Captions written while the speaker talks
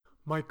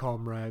My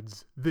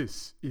comrades,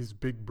 this is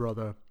Big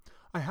Brother.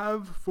 I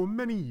have for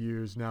many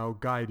years now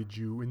guided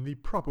you in the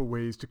proper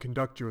ways to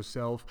conduct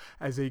yourself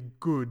as a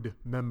good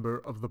member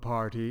of the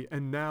party,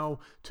 and now,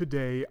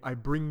 today, I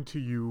bring to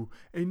you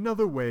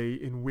another way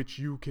in which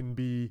you can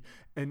be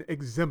an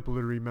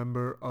exemplary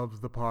member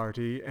of the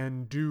party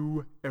and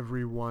do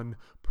everyone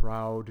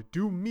proud.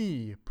 Do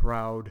me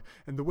proud.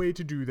 And the way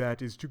to do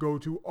that is to go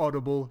to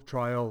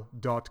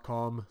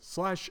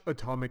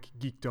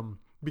audibletrial.com/atomicgeekdom.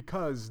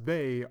 Because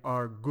they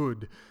are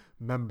good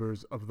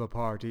members of the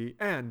party,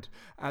 and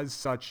as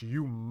such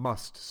you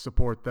must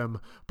support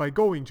them. By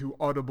going to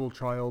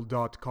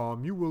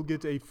audibletrial.com, you will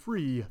get a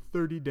free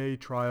 30-day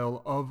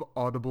trial of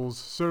Audible's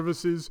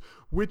services,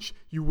 which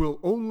you will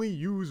only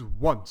use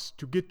once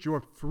to get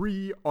your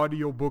free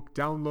audiobook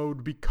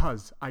download,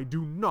 because I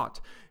do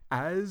not,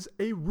 as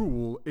a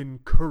rule,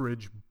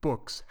 encourage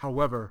books.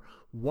 However,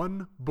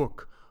 one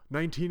book,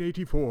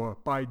 1984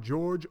 by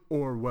George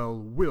Orwell,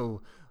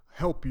 will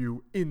help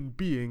you in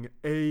being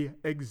a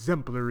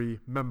exemplary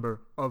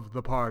member of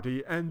the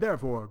party, and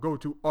therefore go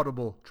to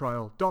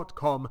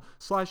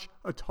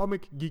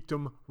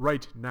audibletrial.com/atomicgeekdom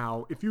right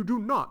now. If you do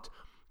not,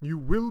 you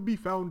will be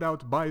found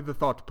out by the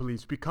Thought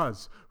Police,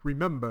 because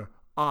remember,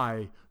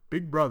 I,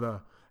 Big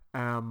Brother,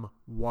 am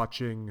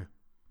watching.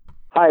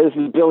 Hi, this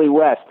is Billy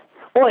West.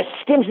 Or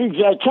Stimson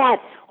J.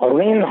 Cat, or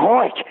Lynn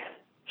Hort.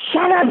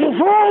 Shut up, you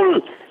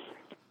fool!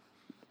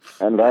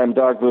 And I'm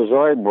Dr.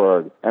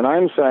 Zoidberg, and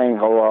I'm saying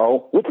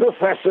hello With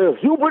Professor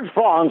Hubert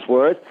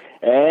Farnsworth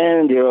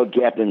and your old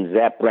Captain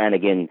Zap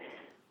Brannigan.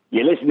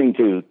 You're listening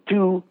to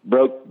Two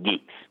Broke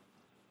Geeks.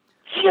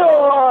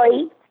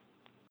 Joy!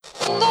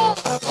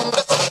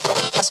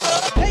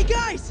 Hey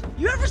guys,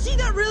 you ever seen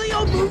that really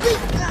old movie?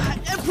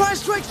 Empire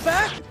Strikes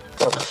Back?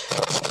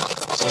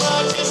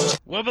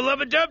 Wubba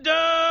lubba dub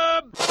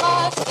dub!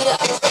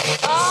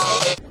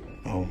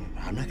 Oh,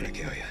 I'm not gonna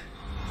kill you.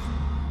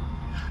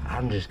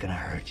 I'm just gonna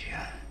hurt you.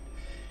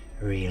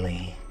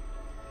 Really,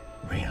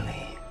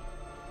 really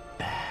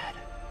bad.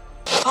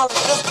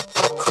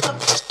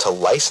 To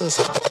license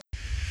it.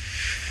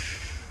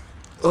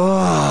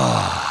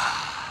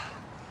 Oh,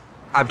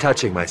 I'm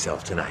touching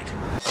myself tonight.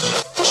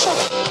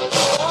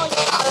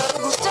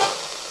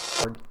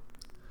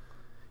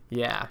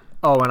 Yeah.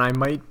 Oh, and I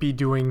might be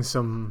doing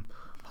some...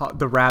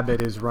 The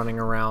rabbit is running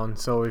around,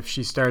 so if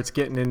she starts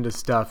getting into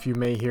stuff, you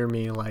may hear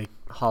me, like,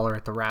 holler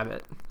at the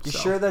rabbit. You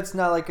sure that's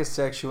not like a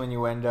sexual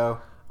innuendo?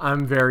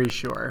 I'm very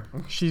sure.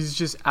 She's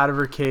just out of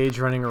her cage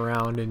running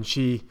around, and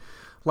she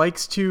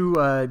likes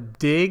to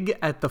dig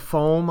at the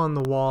foam on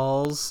the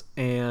walls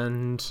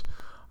and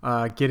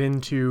get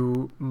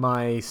into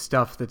my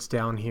stuff that's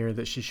down here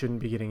that she shouldn't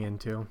be getting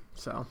into.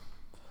 So,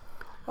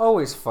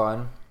 always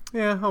fun.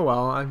 Yeah, oh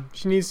well.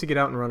 She needs to get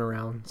out and run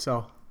around,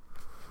 so...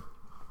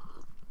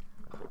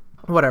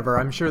 Whatever,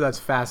 I'm sure that's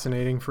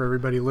fascinating for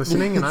everybody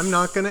listening, and I'm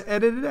not going to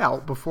edit it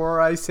out before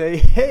I say,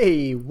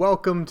 hey,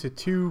 welcome to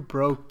Two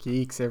Broke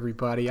Geeks,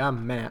 everybody.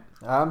 I'm Matt.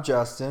 I'm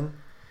Justin.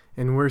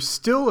 And we're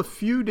still a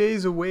few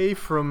days away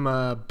from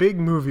a big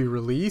movie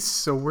release,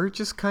 so we're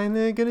just kind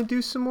of going to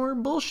do some more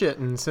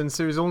bullshitting, since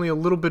there's only a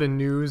little bit of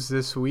news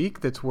this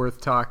week that's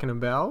worth talking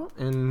about,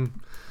 and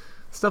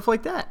stuff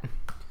like that.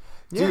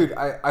 Yeah. Dude,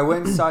 I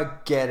went and saw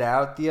Get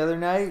Out the other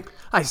night.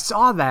 I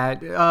saw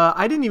that.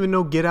 I didn't even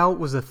know Get Out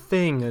was a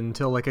thing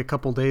until like a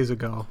couple days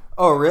ago.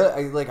 Oh,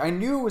 really? I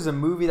knew it was a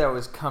movie that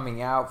was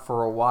coming out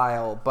for a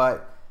while,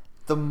 but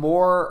the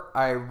more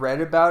I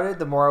read about it,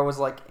 the more I was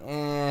like,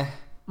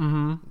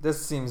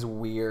 this seems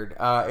weird.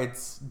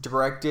 It's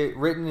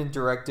written and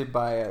directed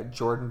by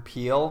Jordan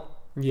Peele.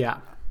 Yeah.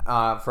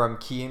 From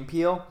Key and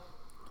Peele.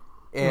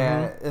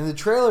 And the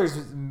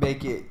trailers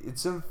make it,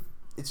 it's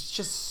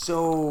just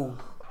so...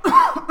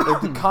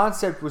 like the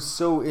concept was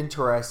so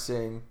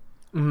interesting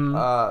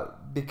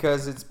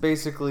because it's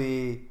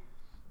basically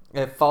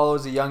it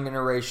follows a young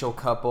interracial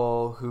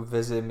couple who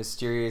visit a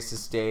mysterious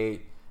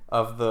estate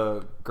of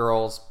the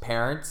girl's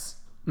parents.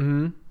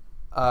 It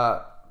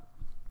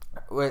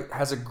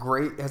has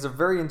a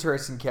very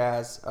interesting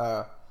cast,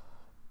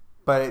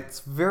 but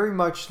it's very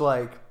much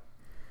like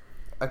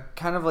a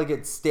kind of like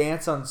its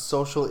stance on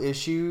social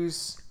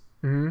issues,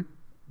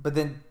 but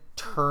then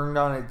turned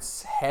on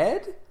its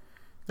head.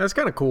 That's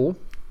kind of cool.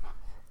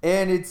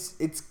 And it's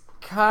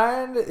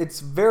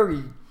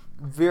very,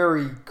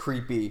 very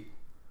creepy.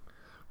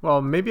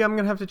 Well, maybe I'm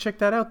going to have to check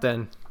that out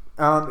then.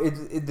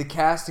 The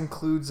cast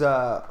includes,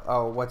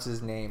 what's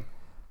his name?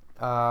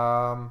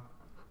 Kaluuya,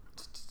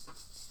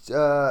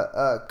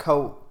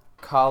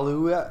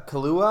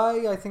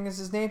 I think is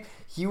his name.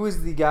 He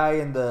was the guy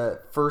in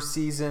the first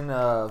season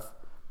of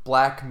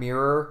Black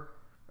Mirror.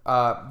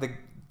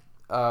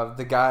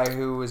 The guy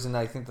who was in,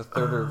 I think, the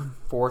third or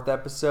fourth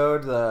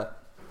episode, the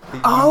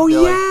one.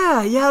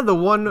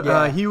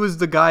 Yeah. He was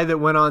the guy that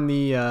went on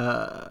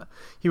the.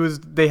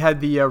 They had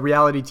the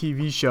reality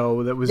TV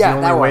show that was the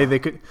only way they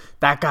could.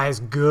 That guy's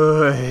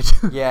good.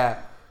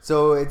 Yeah.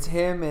 So it's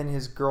him and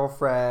his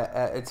girlfriend.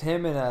 It's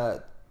him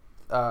and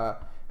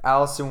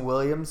Allison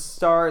Williams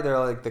star. They're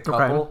like the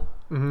couple.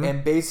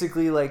 and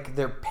basically like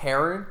their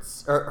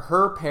parents or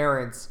her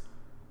parents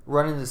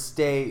run in the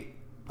state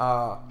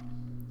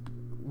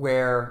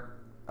where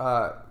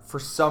for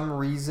some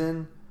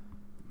reason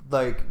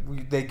like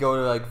they go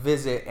to like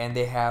visit and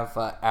they have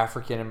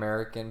African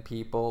American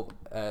people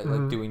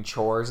like doing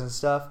chores and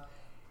stuff,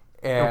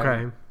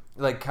 and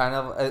like kind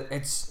of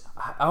it's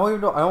I don't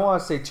even know, I don't want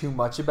to say too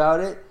much about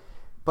it,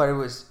 but it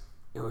was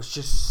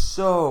just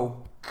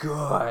so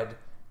good.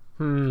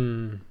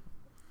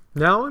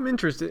 Now I'm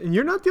interested. And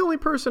you're not the only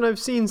person I've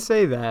seen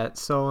say that,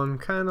 so I'm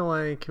kind of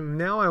like,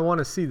 now I want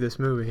to see this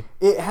movie.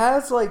 It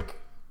has like,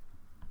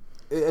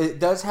 it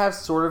does have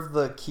sort of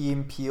the Key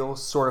and Peele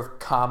sort of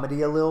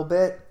comedy a little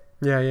bit.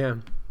 Yeah.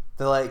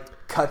 That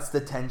like cuts the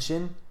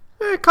tension.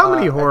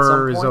 Comedy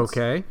horror is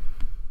okay.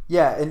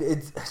 Yeah, and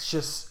it's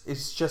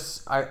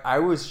just I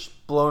was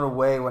blown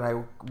away when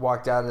I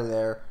walked out of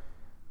there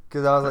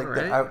because I was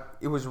like,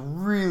 it was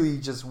really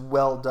just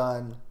well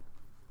done.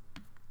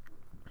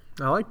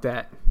 I like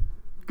that.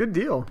 Good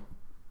deal.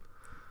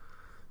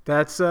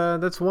 That's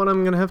one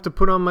I'm gonna have to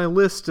put on my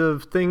list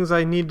of things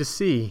I need to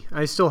see.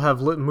 I still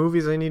have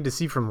movies I need to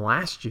see from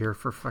last year,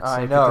 for fuck's sake.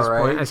 I know, at this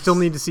right? point. I still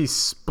need to see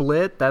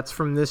Split. That's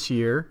from this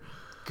year.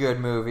 Good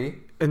movie.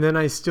 And then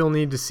I still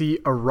need to see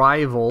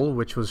Arrival,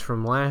 which was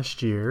from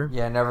last year.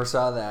 Yeah, never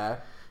saw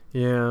that.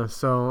 Yeah,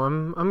 so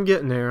I'm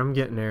getting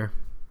there.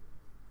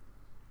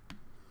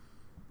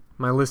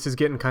 My list is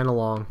getting kind of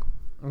long.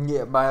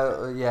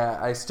 Yeah,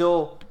 I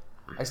still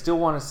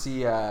want to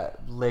see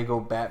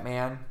Lego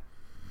Batman.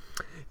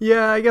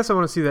 Yeah, I guess I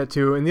want to see that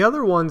too. And the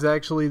other ones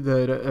actually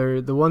that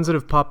are the ones that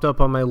have popped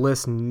up on my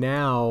list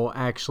now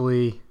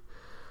actually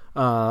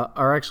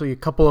are actually a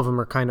couple of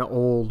them are kind of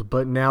old.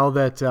 But now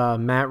that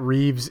Matt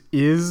Reeves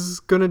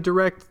is gonna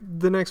direct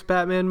the next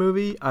Batman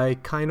movie, I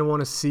kind of want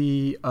to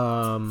see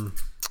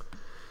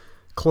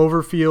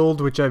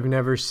Cloverfield, which I've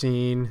never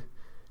seen.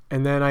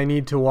 And then I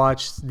need to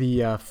watch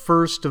the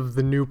first of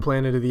the new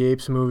Planet of the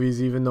Apes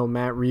movies, even though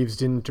Matt Reeves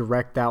didn't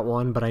direct that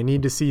one. But I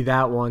need to see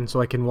that one so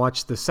I can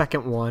watch the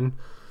second one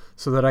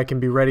so that I can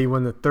be ready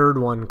when the third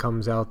one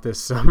comes out this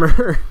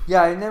summer.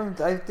 Yeah,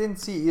 I didn't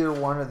see either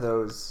one of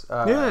those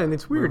and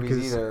it's weird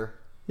movies either.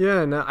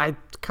 Yeah, no, I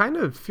kind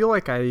of feel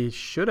like I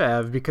should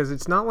have, because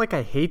it's not like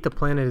I hate the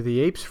Planet of the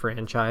Apes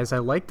franchise. I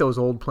like those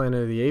old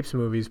Planet of the Apes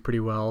movies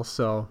pretty well,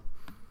 so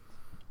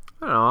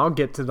I don't know, I'll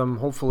get to them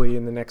hopefully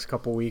in the next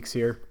couple weeks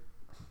here.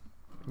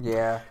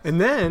 Yeah.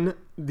 And then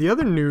the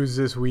other news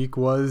this week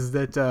was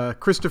that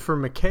Christopher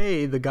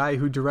McKay, the guy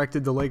who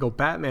directed the Lego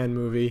Batman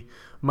movie,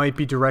 might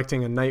be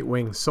directing a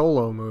Nightwing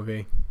solo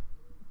movie.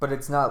 But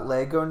it's not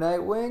Lego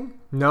Nightwing?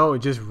 No,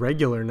 just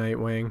regular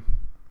Nightwing.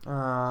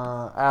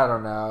 I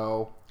don't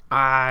know.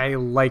 I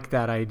like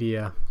that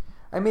idea.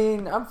 I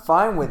mean, I'm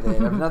fine with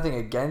it. I have nothing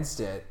against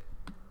it.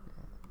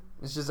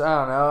 It's just,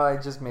 I don't know,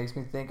 it just makes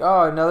me think,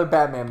 oh, another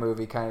Batman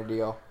movie kind of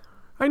deal.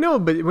 I know,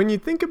 but when you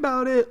think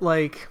about it,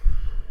 like,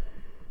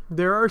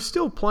 there are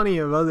still plenty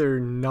of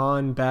other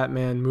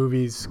non-Batman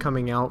movies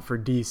coming out for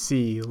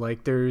DC.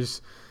 Like,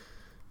 there's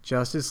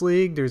Justice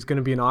League, there's going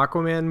to be an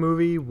Aquaman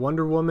movie,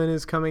 Wonder Woman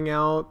is coming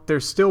out. They're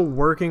still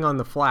working on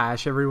The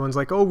Flash. Everyone's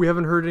like, oh, we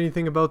haven't heard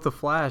anything about The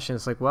Flash. And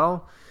it's like,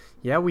 well,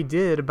 yeah, we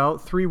did.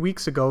 About 3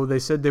 weeks ago, they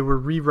said they were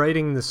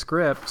rewriting the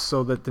script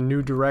so that the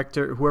new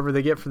director, whoever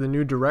they get for the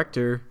new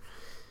director,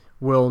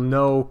 will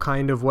know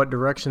kind of what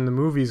direction the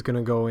movie's going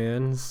to go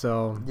in.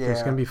 So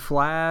there's going to be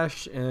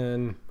Flash,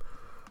 and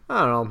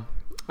I don't know.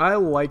 I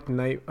like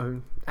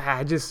of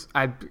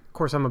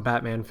course I'm a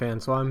Batman fan,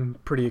 so I'm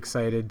pretty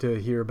excited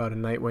to hear about a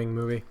Nightwing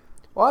movie.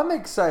 Well, I'm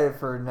excited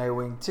for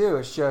Nightwing too.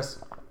 It's just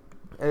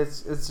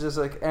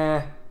like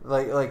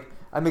like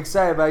I'm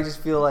excited, but I just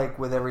feel like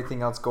with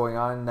everything else going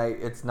on,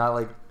 it's not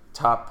like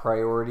top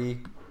priority.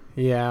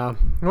 Yeah.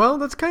 Well,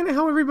 that's kind of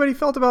how everybody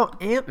felt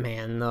about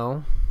Ant-Man,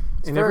 though.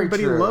 And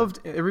everybody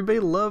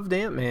loved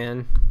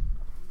Ant-Man.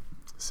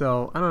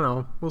 So, I don't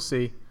know. We'll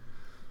see.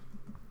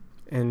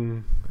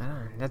 And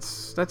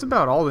that's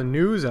about all the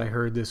news I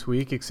heard this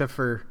week, except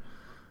for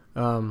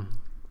no,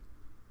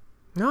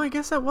 I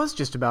guess that was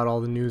just about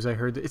all the news I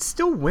heard. It's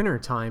still winter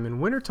time,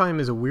 and winter time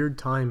is a weird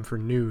time for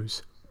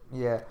news.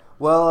 Yeah.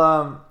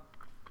 Well,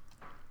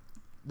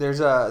 there's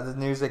the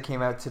news that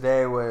came out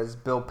today was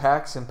Bill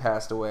Paxton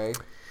passed away.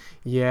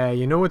 Yeah,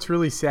 you know what's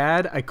really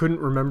sad? I couldn't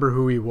remember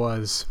who he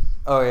was.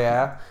 Oh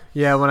yeah?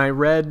 Yeah, when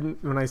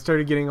I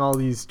started getting all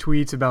these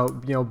tweets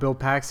about, Bill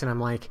Paxton, I'm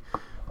like,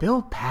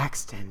 Bill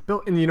Paxton.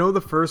 And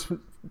the first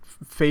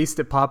face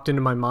that popped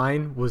into my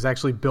mind was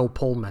actually Bill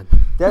Pullman.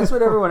 That's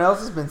what everyone else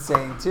has been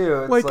saying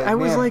too. It's I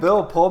was like,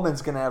 Bill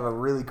Pullman's going to have a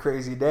really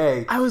crazy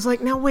day. I was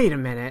like, now wait a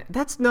minute.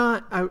 That's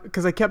not,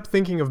 because I kept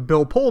thinking of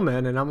Bill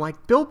Pullman, and I'm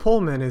like, Bill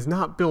Pullman is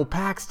not Bill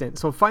Paxton.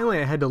 So finally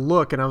I had to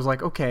look, and I was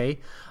like, okay,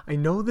 I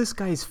know this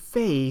guy's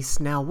face.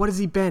 Now what has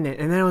he been in?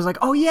 And then I was like,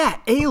 oh yeah,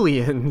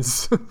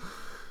 Aliens.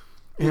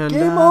 And,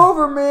 game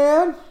over,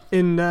 man.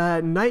 In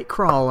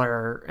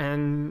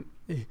Nightcrawler.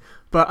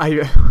 But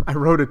I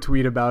wrote a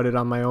tweet about it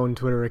on my own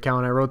Twitter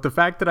account. I wrote, the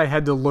fact that I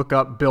had to look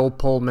up Bill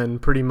Pullman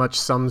pretty much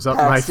sums up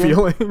my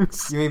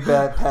feelings. You mean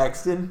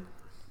Paxton?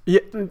 Yeah.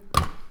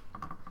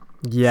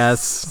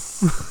 Yes.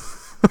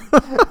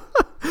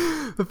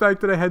 The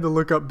fact that I had to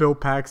look up Bill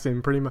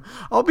Paxton pretty much.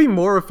 I'll be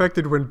more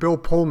affected when Bill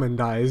Pullman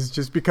dies,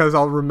 just because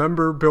I'll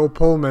remember Bill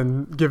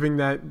Pullman giving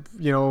that,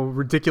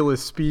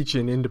 ridiculous speech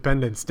in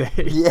Independence Day.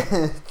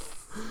 Yeah.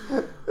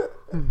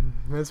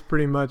 That's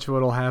pretty much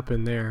what'll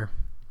happen there.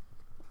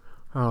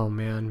 Oh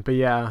man, but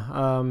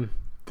yeah,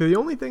 the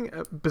only thing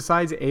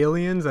besides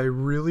Aliens I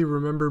really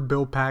remember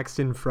Bill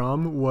Paxton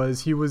from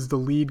was he was the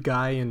lead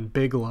guy in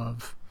Big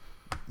Love.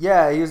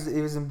 Yeah, he was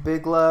in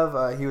Big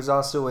Love. He was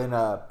also in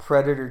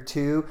Predator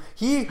 2.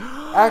 He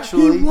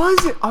actually... He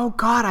was it. Oh,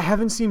 God, I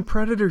haven't seen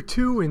Predator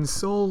 2 in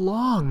so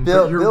long.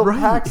 Bill right.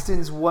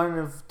 Paxton's one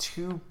of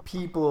 2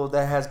 people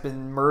that has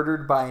been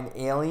murdered by an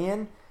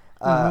alien,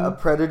 a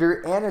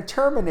Predator, and a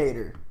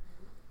Terminator.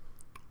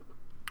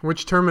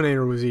 Which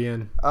Terminator was he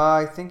in?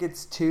 I think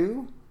it's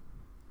 2.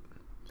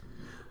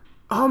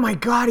 Oh, my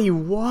God, he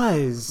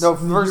was. No,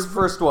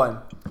 first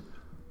one.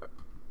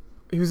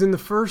 He was in the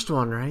first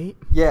one, right?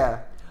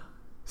 Yeah.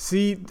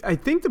 See, I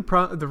think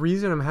the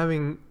reason I'm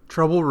having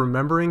trouble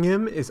remembering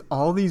him is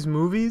all these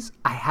movies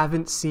I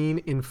haven't seen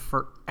in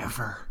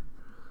forever.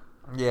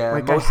 Yeah.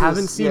 Like, I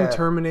haven't seen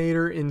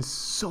Terminator in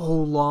so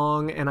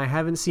long, and I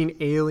haven't seen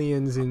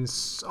Aliens in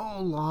so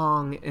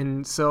long,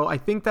 and so I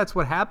think that's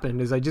what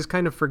happened, is I just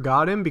kind of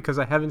forgot him because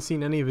I haven't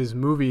seen any of his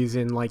movies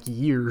in, like,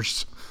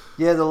 years.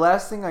 Yeah, the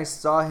last thing I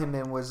saw him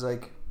in was,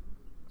 like,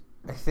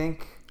 I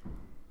think...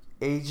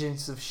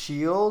 Agents of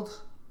S.H.I.E.L.D.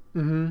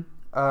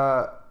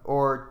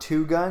 Or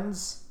Two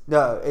Guns.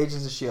 No,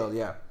 Agents of S.H.I.E.L.D.,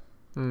 yeah.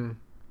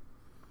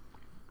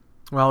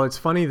 Well, it's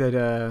funny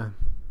that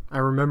I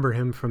remember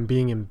him from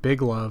being in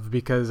Big Love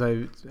because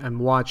I'm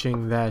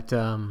watching that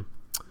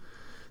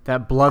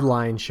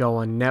Bloodline show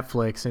on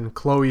Netflix, and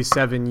Chloe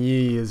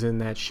Sevigny is in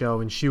that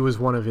show, and she was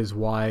one of his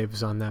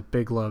wives on that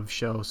Big Love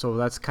show. So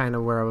that's kind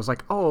of where I was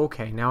like, oh,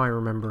 okay, now I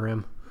remember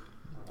him.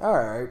 All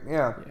right,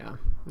 yeah.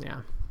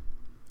 Yeah,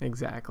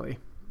 exactly.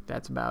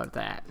 That's about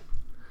that.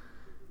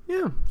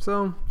 Yeah,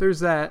 so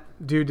there's that.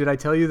 Dude, did I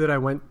tell you that I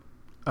went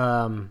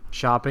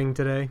shopping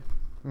today?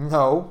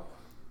 No.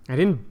 I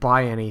didn't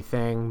buy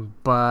anything,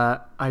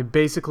 but I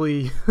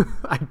basically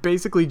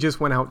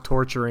just went out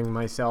torturing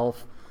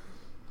myself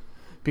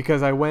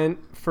because I went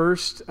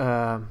first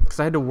because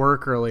I had to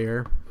work earlier.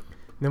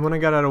 And then when I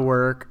got out of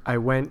work, I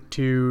went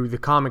to the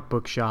comic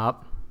book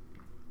shop,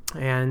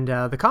 and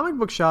the comic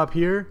book shop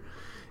here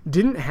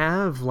didn't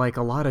have like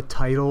a lot of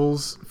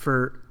titles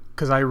for.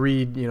 Because I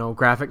read,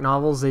 graphic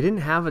novels. They didn't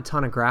have a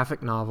ton of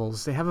graphic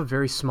novels. They have a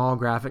very small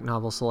graphic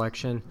novel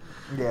selection.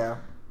 Yeah.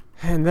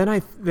 And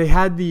then they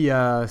had the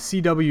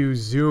CW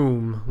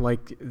Zoom,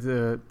 like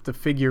the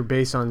figure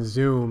based on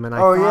Zoom, and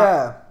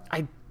I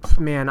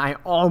I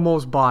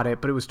almost bought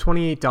it, but it was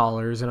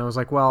 $28, and I was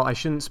like, well, I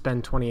shouldn't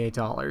spend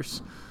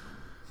 $28.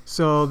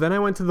 So then I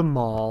went to the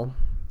mall,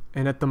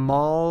 and at the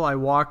mall I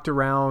walked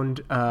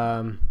around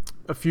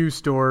a few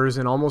stores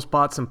and almost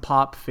bought some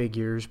pop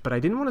figures, but I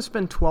didn't want to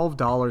spend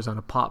 $12 on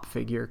a pop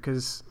figure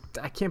because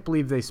I can't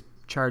believe they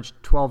charge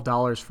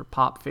 $12 for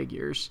pop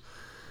figures.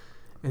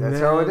 And that's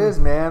how it is,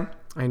 man.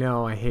 I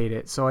know, I hate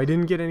it. So I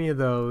didn't get any of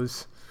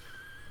those.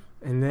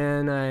 And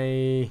then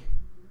I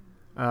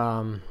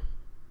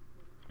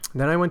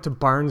went to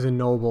Barnes &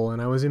 Noble,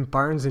 and I was in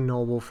Barnes &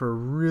 Noble for a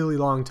really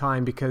long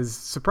time because,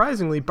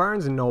 surprisingly,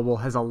 Barnes & Noble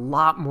has a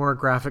lot more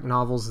graphic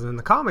novels than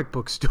the comic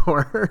book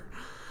store.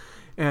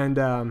 And,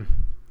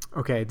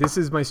 okay, this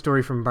is my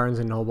story from Barnes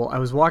 & Noble. I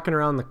was walking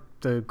around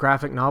the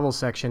graphic novel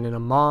section, and a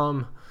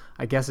mom,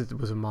 I guess it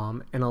was a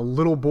mom, and a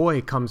little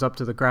boy comes up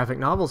to the graphic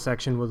novel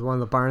section with one of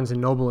the Barnes &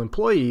 Noble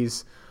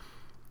employees,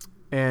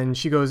 and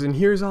she goes, and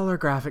here's all our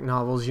graphic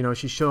novels.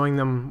 She's showing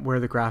them where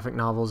the graphic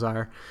novels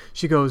are.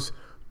 She goes,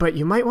 but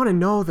you might want to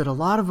know that a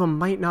lot of them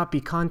might not be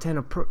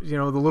content. The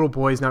little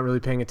boy's not really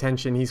paying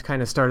attention. He's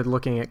kind of started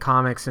looking at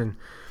comics, and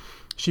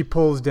she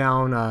pulls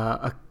down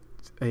a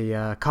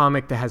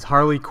comic that has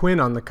Harley Quinn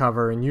on the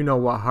cover, and you know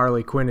what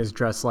Harley Quinn is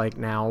dressed like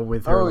now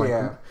with her. Oh,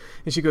 yeah.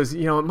 And she goes,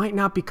 it might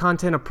not be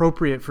content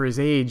appropriate for his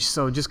age,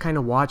 so just kind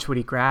of watch what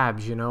he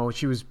grabs,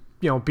 She was,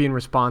 being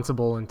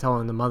responsible and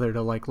telling the mother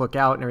to, look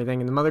out and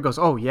everything, and the mother goes,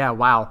 oh, yeah,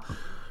 wow.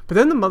 But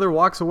then the mother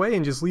walks away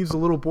and just leaves the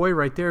little boy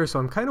right there, so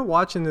I'm kind of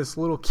watching this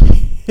little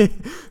kid.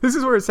 This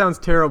is where it sounds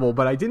terrible,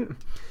 but and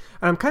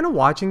I'm kind of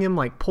watching him,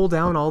 pull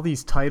down all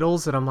these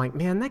titles, and I'm like,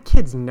 man, that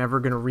kid's never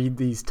going to read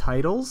these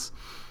titles.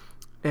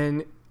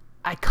 And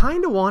I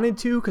kind of wanted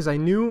to because I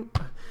knew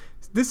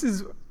this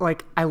is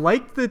I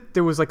liked that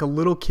there was a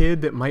little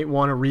kid that might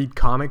want to read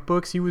comic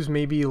books. He was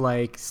maybe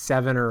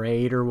 7 or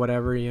 8 or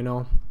whatever,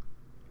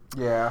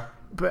 Yeah.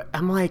 But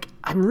I'm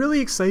I'm really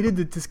excited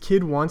that this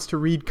kid wants to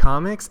read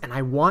comics, and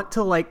I want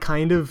to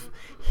kind of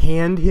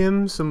hand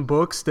him some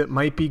books that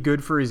might be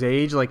good for his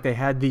age. They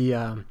had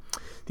the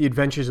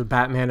Adventures of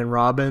Batman and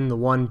Robin, the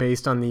one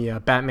based on the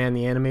Batman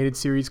the Animated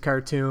Series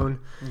cartoon.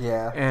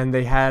 Yeah. And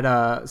they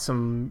had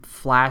some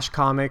Flash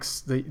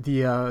comics.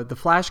 The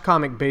Flash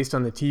comic based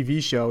on the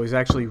TV show is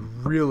actually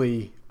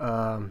really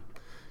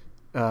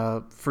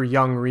for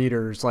young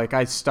readers. Like,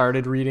 I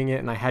started reading it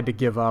and I had to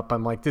give up.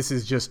 I'm like, this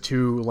is just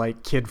too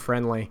like kid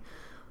friendly.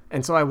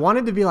 And so I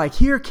wanted to be like,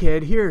 here,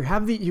 kid, here,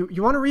 have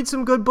you want to read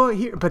some good book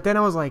here? But then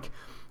I was like,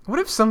 what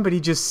if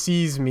somebody just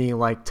sees me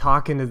like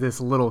talking to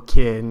this little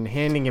kid and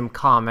handing him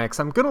comics?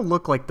 I'm gonna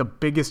look like the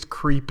biggest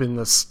creep in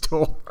the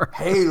store.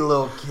 Hey,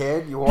 little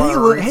kid, you want to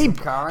read some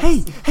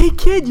comics? Hey,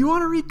 kid, you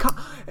want to read?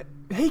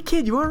 Hey,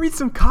 kid, you want to read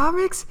some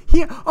comics?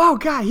 Here, oh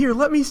God, here,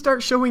 let me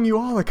start showing you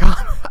all the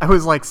comics. I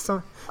was like,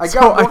 I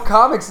got more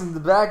comics in the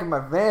back of my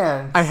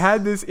van. I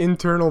had this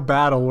internal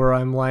battle where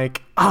I'm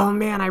like, oh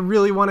man, I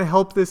really want to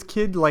help this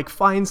kid like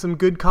find some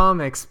good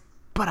comics,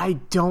 but I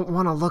don't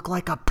want to look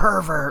like a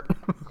pervert.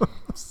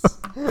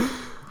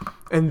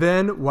 And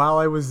then while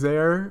I was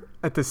there,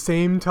 at the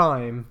same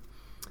time,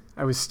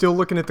 I was still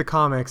looking at the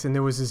comics, and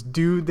there was this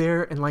dude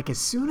there, and like as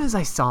soon as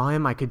I saw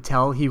him, I could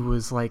tell he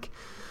was like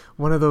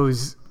one of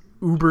those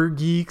uber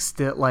geeks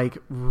that like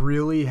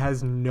really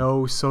has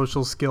no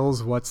social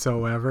skills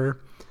whatsoever.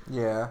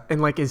 Yeah.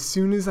 And like as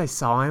soon as I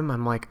saw him,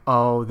 I'm like,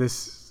 oh,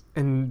 this.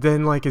 And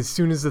then like as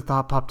soon as the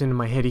thought popped into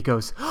my head, he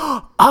goes,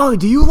 oh,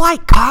 do you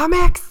like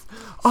comics?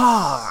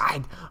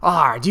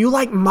 Do you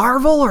like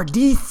Marvel or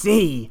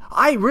DC?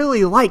 I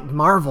really like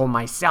Marvel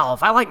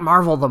myself. I like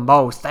Marvel the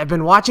most. I've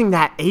been watching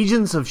that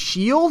Agents of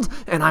S.H.I.E.L.D.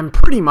 and I'm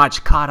pretty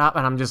much caught up,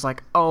 and I'm just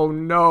like, oh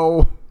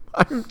no,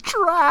 I'm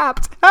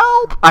trapped.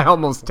 Help! I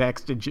almost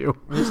texted you.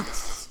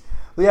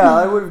 Yeah,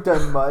 I would have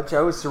done much.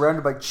 I was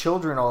surrounded by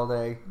children all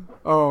day.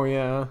 Oh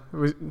yeah,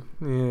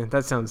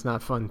 that sounds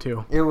not fun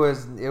too. It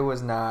was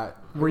not.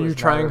 Were you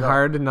trying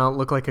hard to not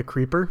look like a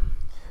creeper?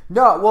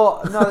 No,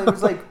 it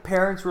was like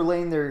parents were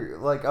laying there.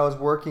 Like, I was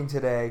working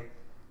today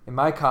in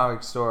my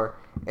comic store,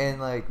 and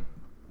like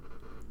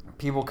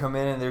people come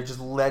in and they're just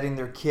letting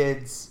their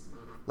kids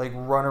like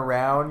run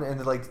around, and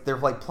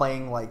they're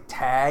playing like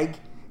tag.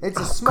 It's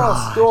a small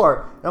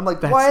store, and I'm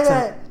like,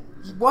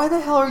 why the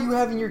hell are you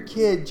having your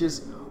kid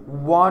just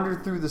wander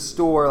through the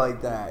store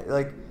like that,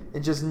 like,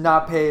 and just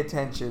not pay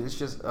attention? It's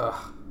just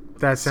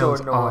That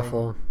sounds so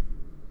awful.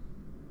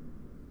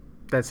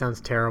 That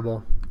sounds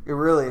terrible. It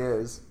really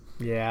is.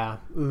 Yeah.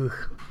 Ugh.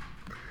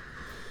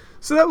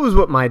 So that was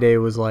what my day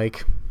was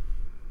like.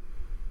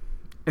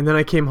 And then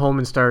I came home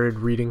and started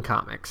reading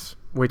comics,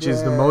 which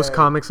is the most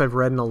comics I've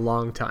read in a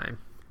long time.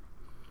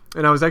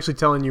 And I was actually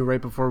telling you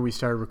right before we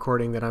started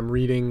recording that I'm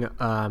reading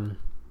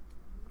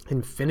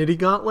Infinity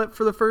Gauntlet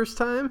for the first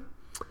time.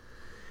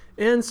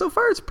 And so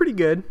far it's pretty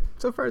good.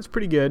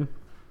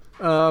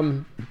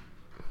 I'm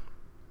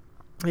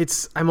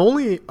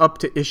only up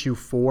to issue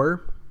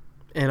 4.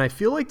 And I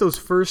feel like those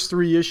first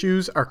 3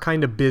 issues are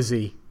kind of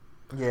busy.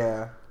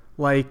 Yeah.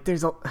 Like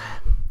there's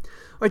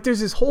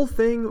this whole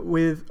thing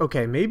with,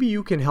 okay, maybe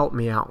you can help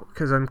me out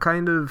because I'm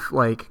kind of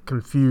like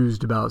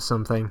confused about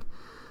something.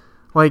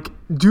 Like,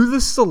 do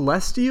the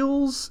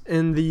Celestials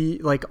and the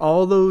like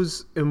all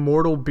those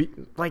immortal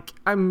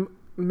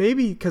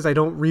maybe because I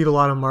don't read a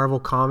lot of Marvel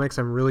comics,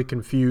 I'm really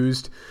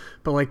confused.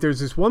 But like there's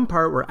this one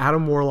part where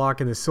Adam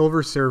Warlock and the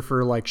Silver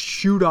Surfer like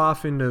shoot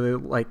off into the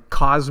like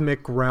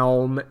cosmic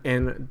realm,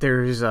 and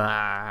there's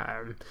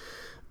the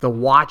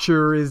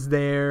Watcher is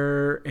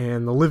there,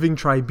 and the Living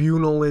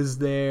Tribunal is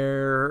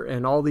there,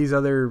 and all these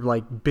other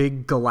like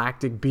big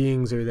galactic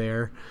beings are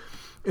there.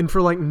 And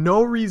for like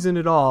no reason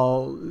at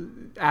all,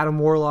 Adam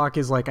Warlock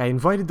is like, I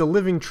invited the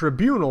Living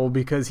Tribunal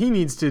because he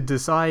needs to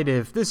decide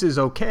if this is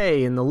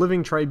okay. And the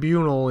Living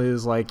Tribunal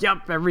is like,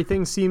 yep,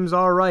 everything seems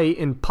all right,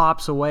 and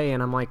pops away.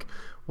 And I'm like,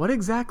 what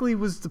exactly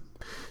was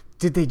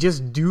did they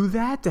just do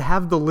that to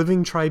have the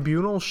Living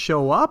Tribunal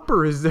show up,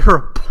 or is there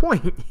a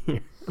point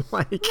here?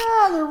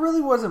 Yeah, there really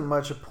wasn't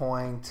much a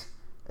point.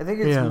 I think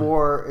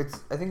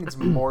it's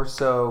more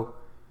so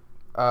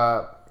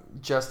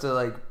just to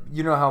like,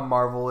 you know how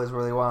Marvel is,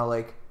 where they want to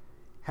like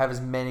have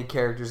as many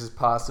characters as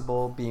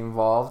possible be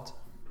involved.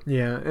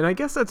 Yeah, and I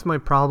guess that's my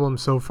problem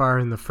so far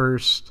in the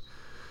first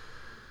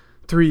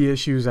 3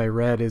 issues I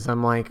read is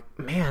I'm like,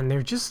 man,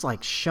 they're just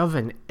like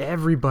shoving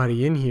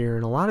everybody in here,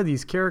 and a lot of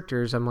these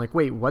characters I'm like,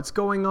 wait, what's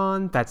going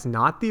on? That's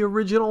not the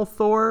original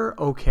Thor?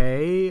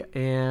 Okay,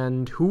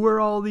 and who are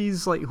all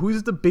these, like,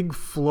 who's the big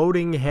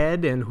floating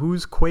head, and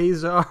who's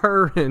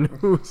Quasar, and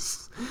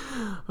who's...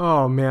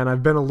 Oh man,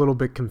 I've been a little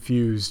bit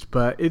confused,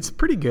 but it's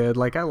pretty good.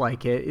 Like, I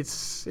like it.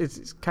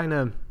 It's kind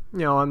of, you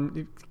know,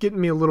 I'm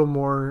getting me a little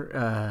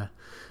more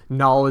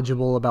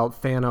knowledgeable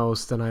about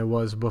Thanos than I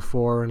was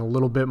before, and a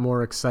little bit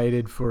more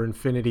excited for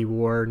Infinity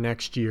War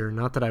next year.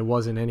 Not that I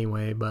wasn't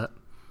anyway, but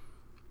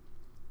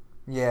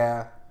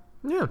yeah,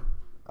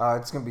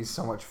 it's gonna be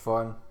so much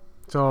fun.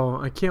 So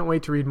I can't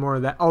wait to read more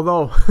of that.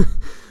 Although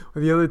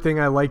the other thing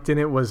I liked in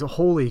it was,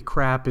 holy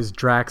crap, is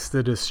Drax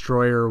the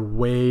Destroyer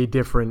way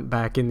different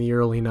back in the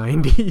early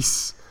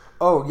 90s.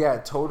 Oh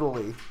yeah,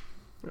 totally.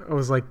 I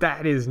was like,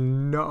 that is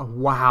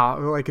wow.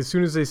 Like, as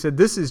soon as they said,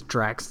 this is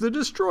Drax the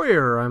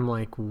Destroyer, I'm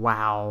like,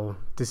 wow,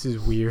 this is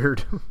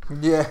weird.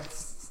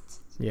 Yes.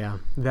 Yeah,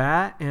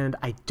 that, and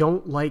I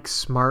don't like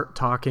smart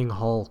talking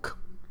Hulk.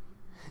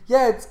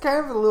 Yeah, it's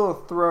kind of a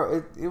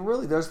little it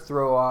really does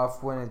throw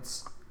off when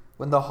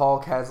when the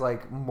Hulk has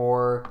like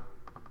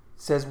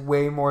says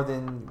way more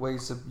than what he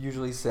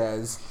usually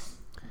says.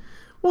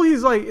 Well,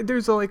 he's like,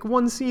 there's like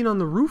one scene on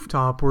the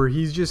rooftop where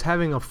he's just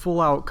having a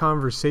full-out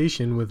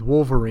conversation with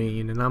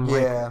Wolverine, and I'm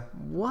like,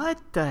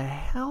 what the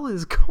hell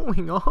is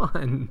going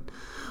on?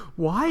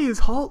 Why is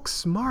Hulk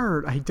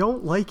smart? I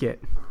don't like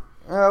it.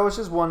 It was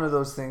just one of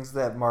those things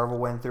that Marvel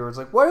went through. It's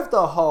like, what if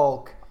the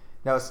Hulk...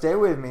 Now, stay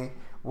with me.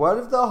 What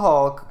if the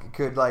Hulk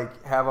could,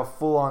 like, have a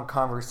full-on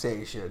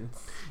conversation?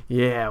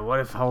 Yeah, what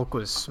if Hulk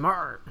was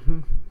smart?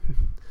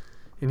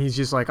 And he's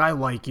just like, I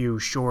like you,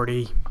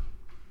 shorty.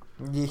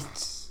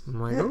 Yes. I'm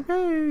like,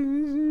 okay,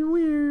 this is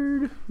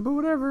weird, but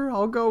whatever,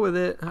 I'll go with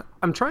it.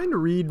 I'm trying to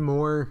read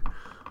more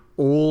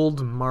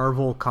old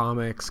Marvel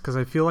comics because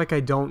I feel like I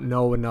don't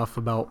know enough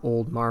about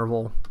old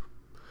Marvel.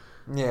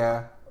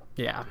 Yeah.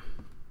 Yeah.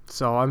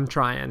 So I'm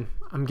trying.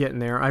 I'm getting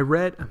there.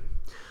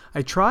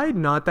 I tried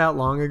not that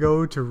long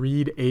ago to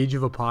read Age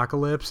of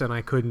Apocalypse, and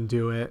I couldn't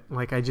do it.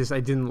 Like, I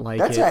didn't like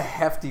it. That's a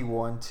hefty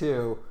one,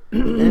 too.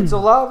 And it's a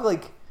lot of,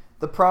 like,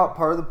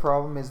 part of the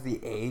problem is the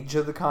age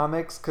of the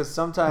comics, because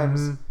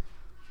sometimes,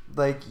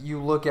 like,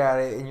 you look at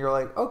it and you're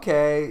like,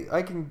 okay,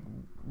 I can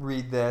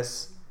read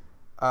this.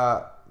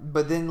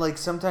 But then, like,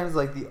 sometimes,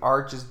 like, the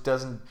art just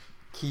doesn't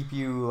keep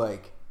you,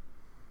 like,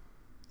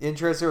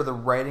 interested, or the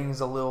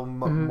writing's a little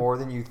more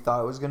than you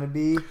thought it was going to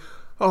be.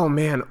 Oh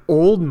man,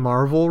 old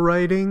Marvel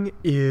writing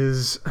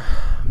is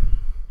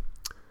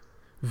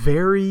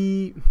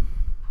very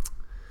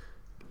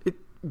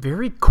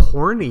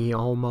corny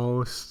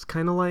almost.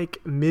 Kind of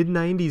like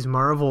mid-90s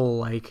Marvel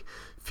like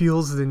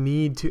feels the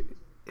need to...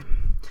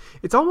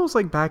 It's almost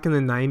like back in the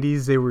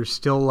 90s they were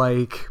still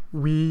like,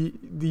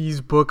 these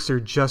books are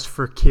just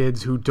for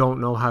kids who don't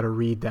know how to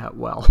read that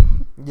well.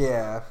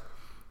 Yeah.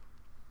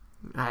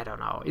 I don't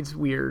know. It's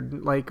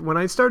weird. Like, when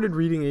I started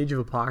reading Age of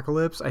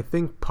Apocalypse, I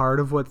think part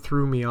of what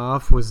threw me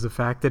off was the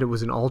fact that it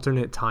was an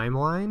alternate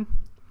timeline.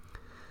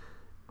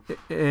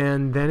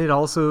 And then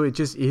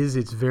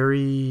it's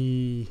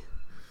very...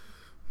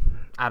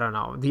 I don't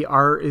know. The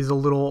art is a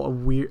little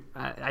weird.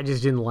 I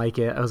just didn't like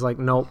it. I was like,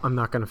 nope, I'm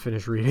not going to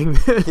finish reading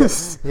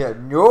this. Yeah,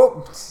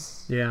 nope.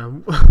 Yeah.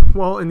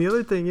 Well, and the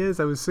other thing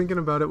is, I was thinking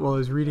about it while I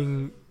was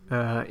reading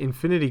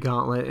Infinity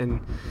Gauntlet,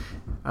 and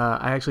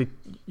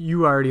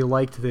you already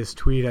liked this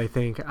tweet, I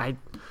think.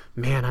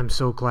 I'm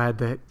so glad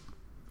that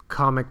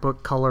comic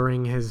book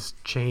coloring has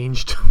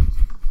changed.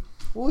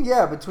 Well,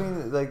 yeah,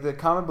 between like the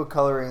comic book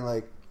coloring,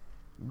 like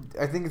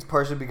I think it's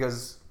partially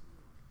because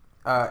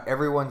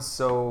everyone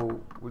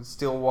still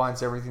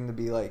wants everything to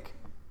be like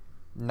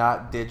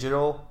not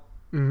digital,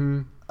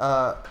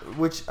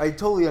 which I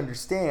totally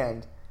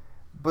understand.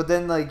 But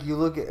then, like, you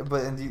look at...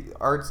 But the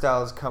art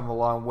style has come a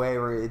long way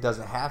where it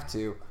doesn't have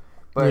to.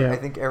 But I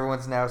think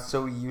everyone's now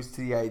so used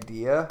to the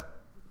idea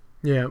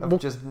of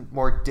just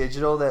more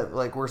digital that,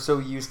 like, we're so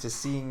used to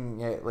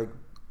seeing it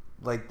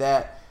like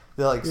that.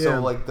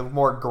 So, like, the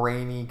more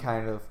grainy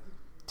kind of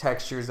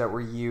textures that were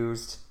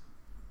used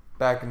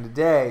back in the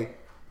day,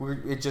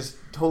 it just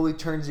totally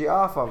turns you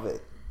off of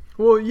it.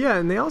 Well, yeah,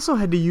 and they also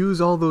had to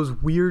use all those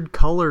weird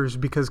colors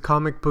because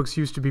comic books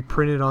used to be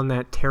printed on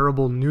that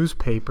terrible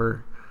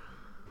newspaper.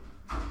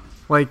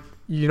 Like,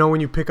 you know when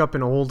you pick up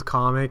an old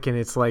comic and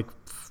it's like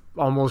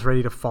almost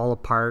ready to fall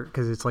apart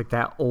because it's like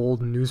that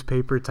old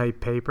newspaper type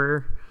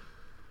paper?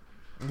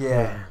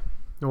 Yeah.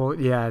 Well,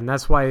 yeah, and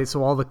that's why,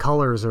 so all the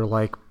colors are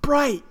like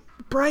bright,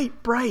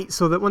 bright, bright,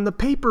 so that when the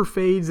paper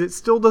fades, it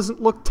still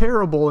doesn't look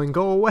terrible and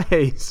go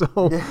away. So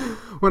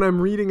when I'm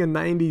reading a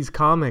 90s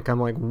comic, I'm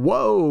like,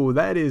 whoa,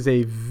 that is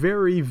a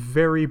very,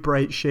 very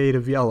bright shade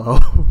of yellow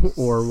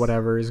or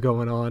whatever is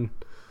going on.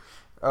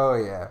 Oh,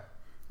 yeah.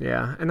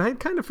 Yeah, and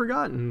I'd kind of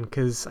forgotten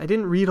because I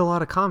didn't read a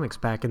lot of comics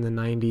back in the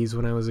 90s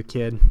when I was a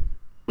kid.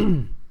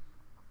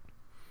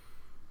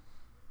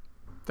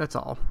 That's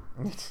all.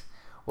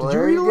 Well, did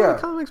you read a lot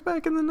of comics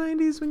back in the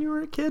 90s when you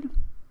were a kid?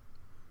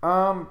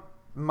 I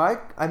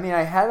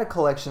had a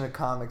collection of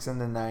comics in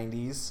the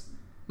 90s.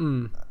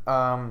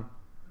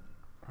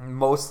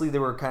 Mostly they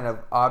were kind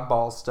of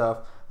oddball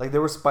stuff. Like,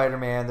 there was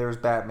Spider-Man, there was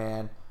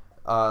Batman,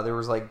 there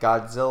was, like,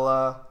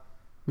 Godzilla.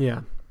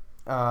 Yeah.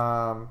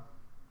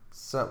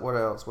 So what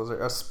else was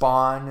there? A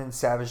Spawn and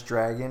Savage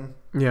Dragon.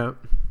 Yeah.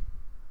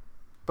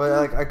 But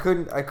like I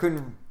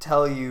couldn't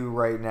tell you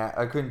right now.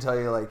 I couldn't tell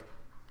you like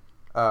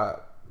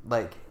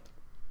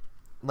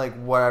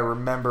what I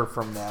remember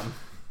from them.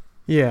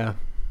 Yeah.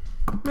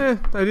 I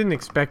didn't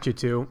expect you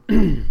to.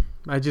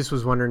 I just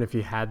was wondering if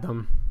you had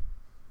them.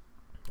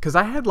 Because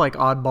I had like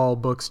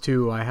oddball books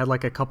too. I had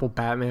like a couple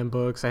Batman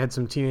books. I had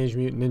some Teenage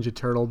Mutant Ninja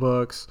Turtle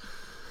books.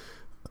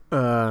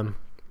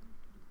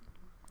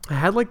 I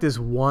had like this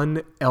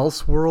one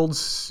Elseworlds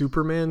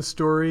Superman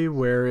story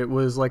where it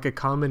was like a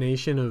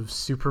combination of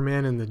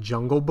Superman and the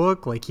Jungle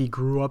Book. Like he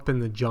grew up in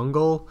the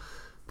jungle.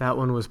 That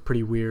one was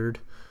pretty weird.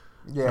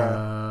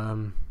 Yeah.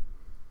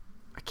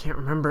 I can't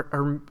remember.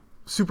 Or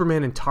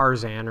Superman and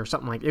Tarzan or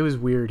something like. It was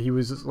weird. He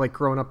was like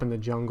growing up in the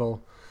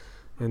jungle.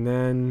 And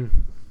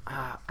then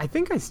I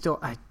think I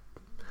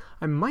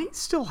I might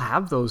still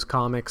have those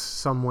comics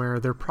somewhere.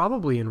 They're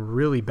probably in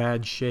really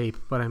bad shape,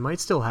 but I might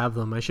still have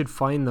them. I should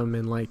find them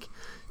and like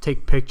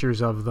take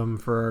pictures of them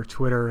for our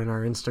Twitter and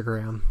our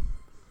Instagram.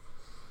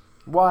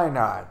 Why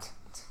not?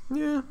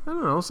 Yeah, I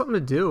don't know, something to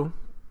do.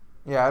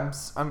 Yeah,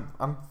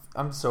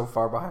 I'm so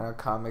far behind on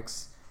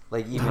comics.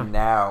 Like even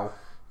now,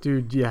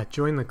 dude. Yeah,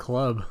 join the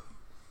club.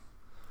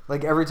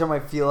 Like every time I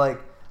feel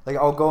like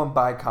I'll go and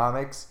buy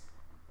comics,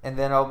 and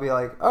then I'll be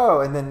like,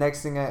 oh, and then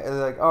next thing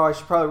I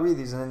should probably read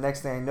these, and then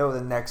next thing I know,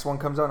 the next one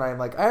comes out, and I'm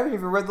like, I haven't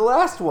even read the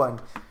last one.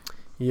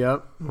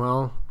 Yep.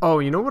 Well,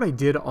 you know what I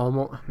did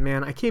almost?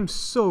 Man, I came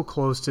so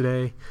close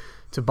today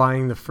to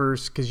buying the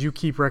first, because you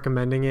keep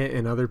recommending it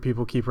and other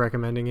people keep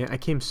recommending it. I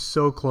came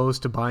so close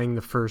to buying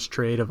the first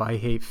trade of I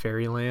Hate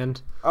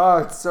Fairyland. Oh,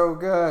 it's so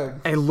good.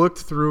 I looked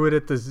through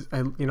it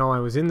I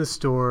was in the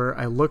store.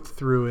 I looked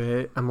through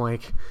it. I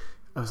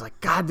was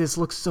like, God, this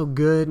looks so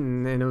good.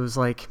 And it was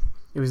like,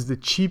 it was the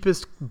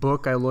cheapest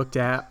book I looked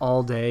at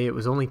all day. It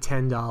was only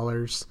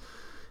 $10.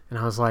 And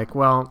I was like,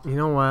 well, you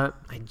know what?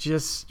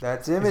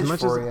 That's Image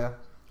for you.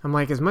 I'm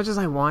like, as much as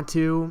I want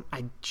to,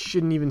 I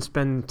shouldn't even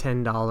spend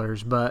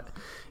 $10. But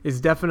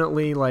it's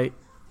definitely like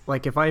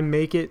if I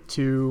make it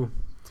to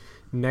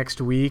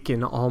next week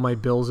and all my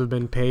bills have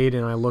been paid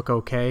and I look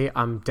okay,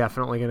 I'm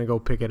definitely going to go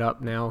pick it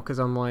up now. Because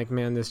I'm like,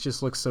 man, this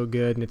just looks so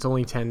good. And it's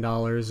only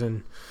 $10.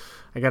 And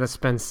I got to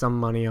spend some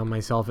money on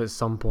myself at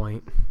some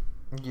point.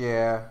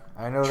 Yeah,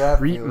 I know that.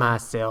 Treat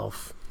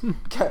myself. You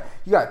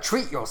got to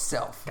treat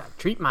yourself. Got to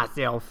treat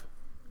myself.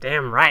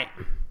 Damn right.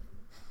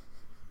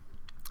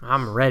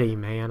 I'm ready,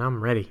 man.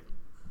 I'm ready.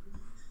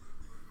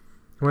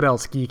 What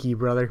else, geeky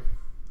brother?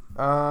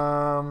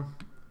 Trying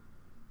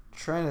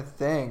to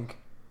think,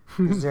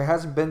 because there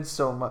hasn't been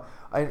so much.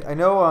 I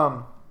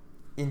know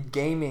in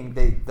gaming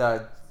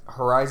the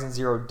Horizon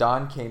Zero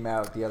Dawn came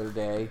out the other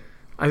day.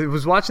 I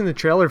was watching the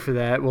trailer for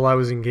that while I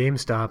was in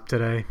GameStop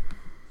today.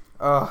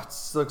 Oh, it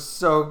looks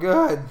so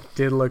good.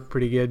 Did look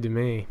pretty good to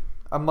me.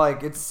 I'm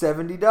like, it's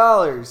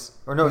 $70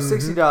 or no,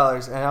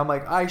 $60, and I'm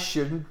like, I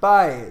shouldn't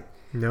buy it.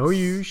 No,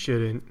 you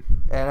shouldn't.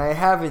 And I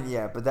haven't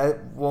yet, but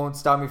that won't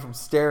stop me from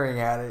staring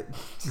at it.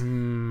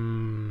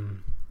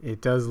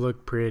 It does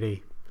look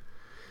pretty.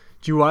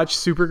 Did you watch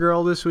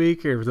Supergirl this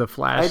week or The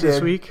Flash this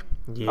week?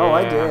 Yeah. Oh,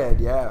 I did,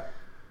 yeah.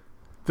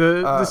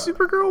 The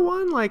Supergirl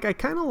one, like, I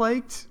kind of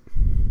liked.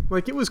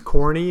 Like, it was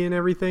corny and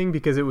everything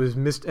because it was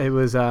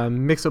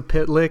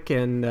Mixopitlick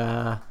and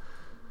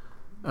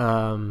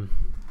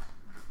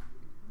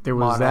there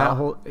was that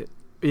whole...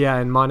 Yeah,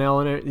 and Mon-El,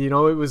 and it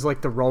was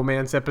like the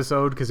romance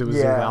episode because it was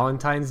a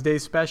Valentine's Day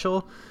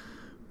special.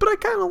 But I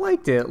kind of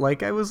liked it.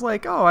 Like, I was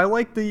like, oh, I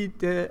like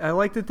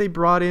that they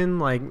brought in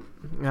like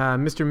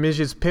Mr.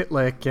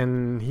 Mixopitlick,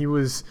 and he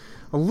was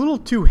a little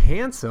too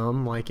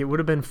handsome. Like, it would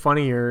have been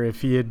funnier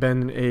if he had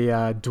been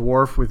a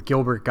dwarf with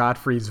Gilbert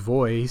Gottfried's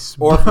voice,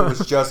 or if it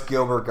was just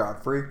Gilbert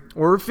Gottfried,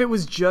 or if it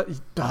was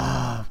just,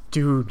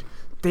 dude,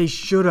 they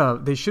should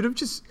have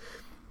just.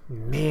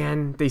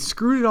 Man, they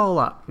screwed it all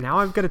up. Now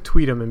I've got to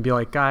tweet them and be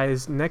like,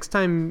 guys, next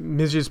time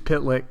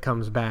Mixopitlick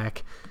comes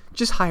back,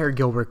 just hire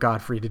Gilbert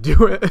Gottfried to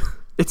do it.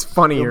 It's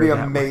funnier. It'll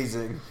be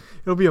amazing.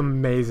 It'll be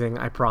amazing,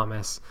 I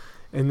promise.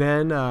 And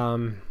then, I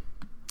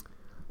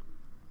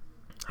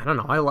don't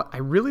know. I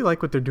really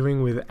like what they're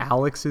doing with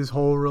Alex's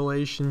whole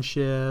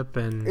relationship.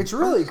 And it's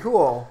really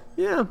cool.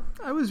 Yeah,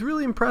 I was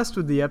really impressed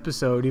with the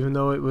episode, even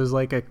though it was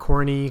like a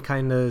corny,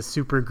 kind of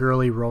super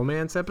girly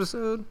romance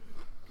episode.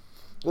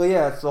 Well,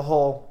 yeah, it's the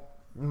whole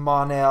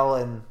Mon-El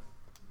and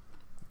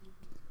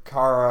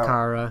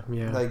Kara,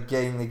 yeah, like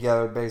getting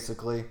together,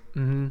 basically.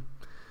 Mm-hmm.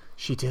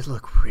 She did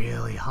look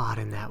really hot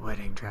in that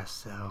wedding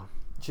dress, though.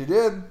 She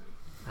did.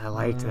 I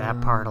liked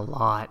that part a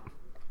lot.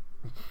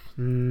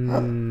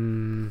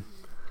 That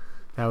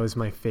was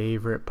my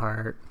favorite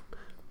part.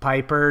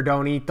 Piper,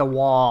 don't eat the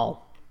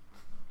wall.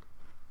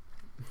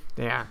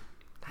 Yeah,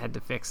 I had to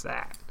fix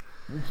that.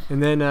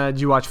 And then, did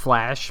you watch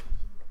Flash?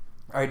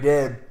 I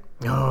did.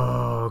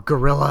 Oh,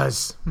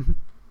 gorillas.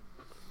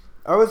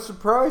 I was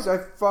surprised. I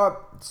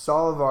thought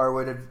Solivar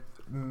would have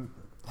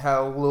had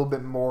a little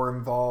bit more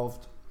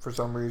involved for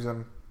some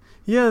reason.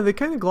 Yeah, they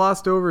kind of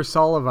glossed over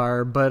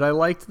Solivar, but I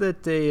liked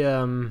that they...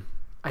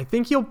 I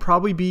think he'll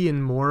probably be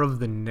in more of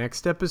the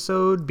next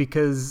episode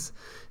because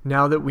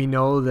now that we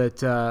know that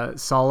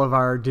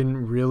Solivar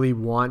didn't really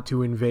want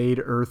to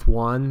invade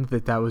Earth-1,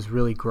 that was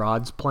really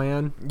Grodd's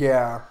plan.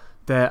 Yeah.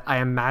 That I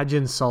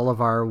imagine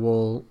Solivar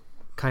will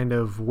kind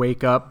of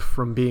wake up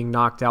from being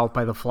knocked out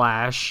by the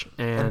Flash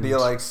and be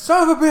like,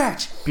 son of a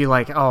bitch! Be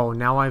like, oh,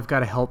 now I've got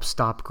to help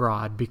stop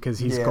Grodd because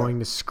he's going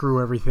to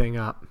screw everything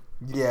up.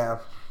 Yeah.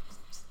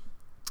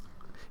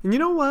 And you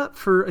know what?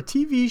 For a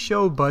TV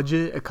show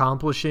budget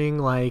accomplishing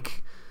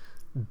like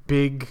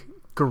big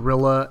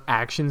gorilla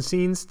action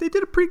scenes, they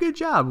did a pretty good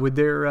job with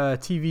their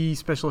TV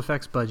special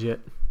effects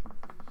budget.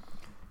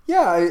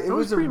 Yeah, it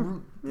was a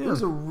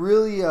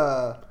really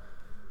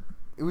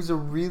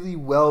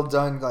well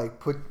done, like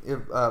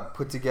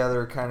put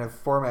together kind of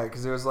format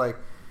because it was like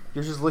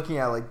you're just looking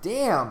at it like,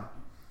 damn.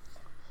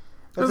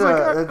 I was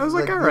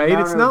like, all right,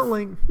 it's not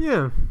like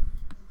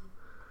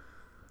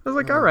I was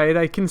like, all right,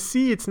 I can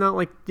see it's not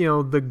like,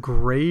 the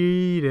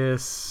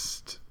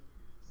greatest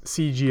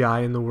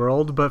CGI in the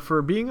world, but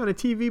for being on a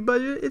TV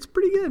budget, it's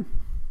pretty good.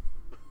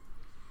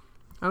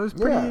 I was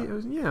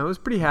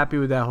pretty happy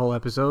with that whole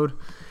episode.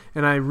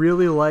 And I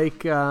really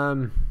like,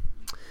 I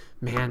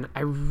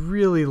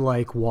really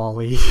like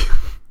Wally.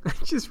 I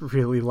just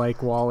really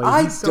like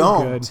Wally. He's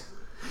so good.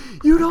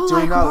 You don't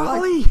like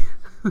Wally?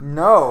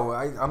 No,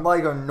 I'm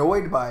like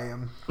annoyed by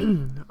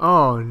him.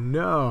 Oh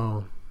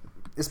no.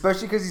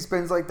 Especially because he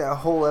spends like that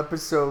whole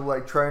episode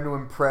like trying to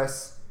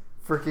impress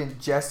freaking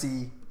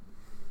Jesse.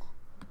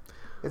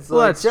 It's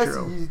like,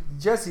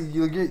 Jesse,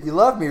 you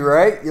love me,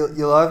 right? You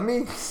love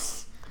me?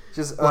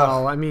 Just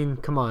well, I mean,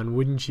 come on,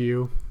 wouldn't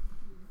you?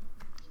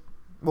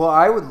 Well,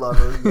 I would love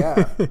her,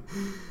 yeah.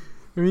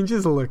 I mean,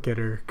 just look at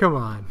her. Come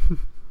on.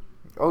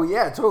 Oh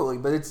yeah, totally.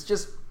 But it's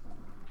just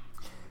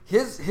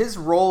his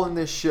role in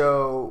this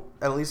show,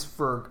 at least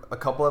for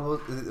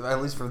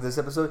at least for this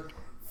episode,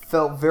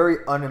 felt very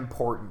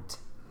unimportant.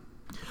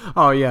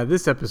 Oh yeah,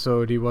 this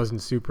episode he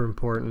wasn't super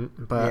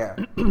important, but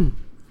yeah.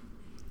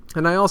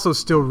 And I also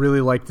still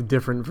really like the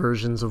different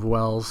versions of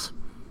Wells.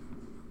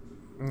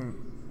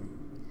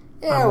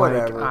 Yeah,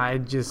 whatever.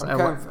 I'm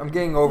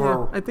getting over.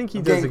 Yeah, I think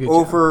he does a good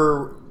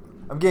job.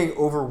 I'm getting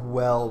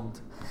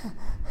overwhelmed.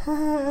 You're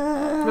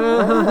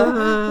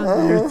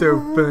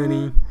so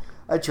funny.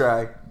 I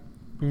try.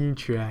 You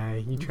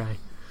try.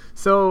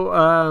 So,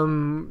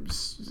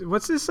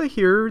 what's this I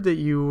hear that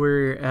you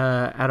were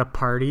at a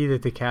party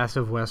that the cast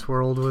of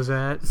Westworld was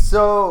at?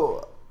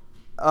 So,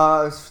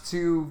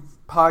 to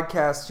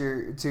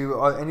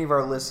any of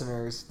our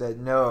listeners that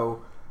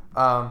know,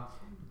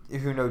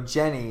 who know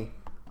Jenny,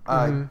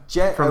 from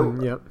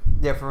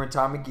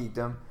Atomic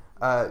Geekdom,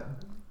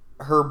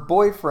 her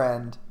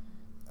boyfriend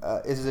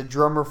is a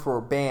drummer for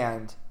a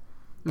band,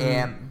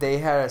 and they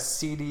had a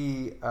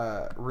CD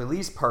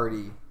release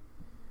party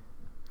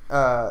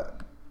a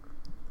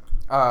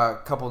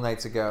couple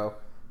nights ago.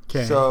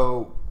 Okay.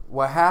 So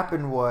what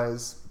happened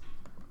was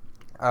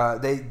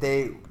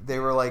they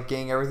were like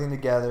getting everything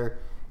together,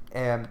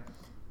 and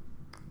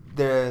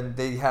then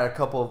they had a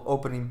couple of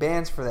opening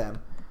bands for them.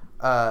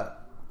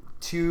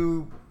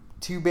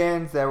 Two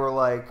bands that were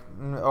like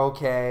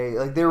okay,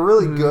 like they were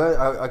really good.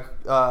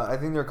 I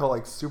think they're called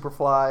like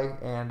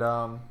Superfly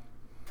and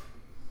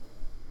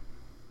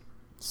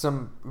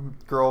some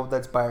girl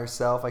that's by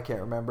herself. I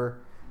can't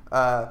remember.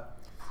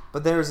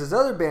 But there's this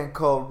other band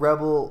called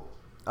Rebel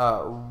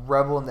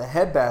and the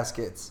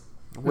Headbaskets,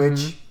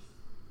 which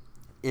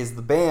is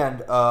the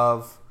band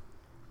of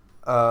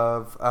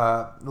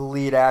the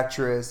lead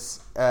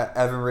actress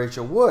Evan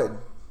Rachel Wood.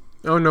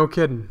 Oh, no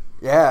kidding.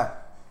 Yeah.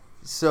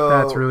 So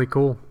that's really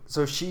cool.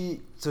 So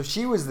she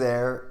was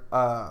there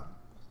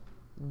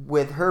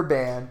with her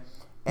band,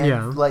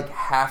 and like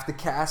half the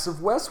cast of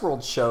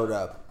Westworld showed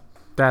up.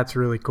 That's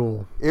really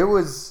cool. It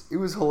was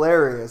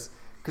hilarious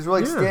because we're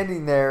like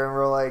standing there and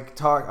we're like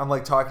I'm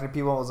like talking to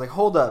people and I was like,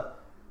 hold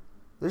up,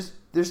 there's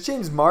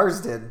James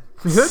Marsden.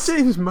 Is that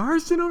James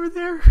Marsden over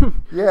there?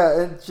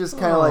 Yeah, and just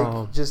kind of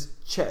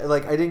like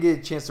like I didn't get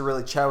a chance to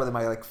really chat with him.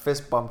 I like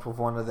fist bumped with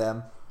one of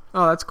them.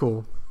 Oh, that's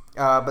cool.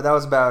 But that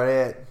was about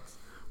it.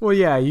 Well,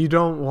 yeah, you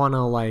don't want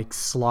to, like,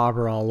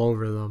 slobber all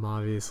over them,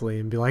 obviously,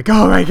 and be like,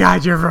 oh, my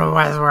God, you're from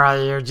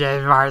Westworld, you're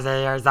James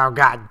Marsden, you're so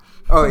good.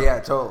 Oh, yeah,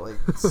 totally.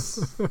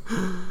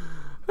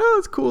 Well,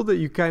 it's cool that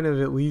you kind of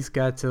at least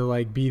got to,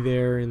 like, be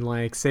there and,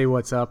 like, say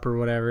what's up or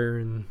whatever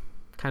and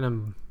kind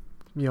of,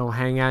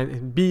 hang out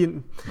and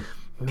be...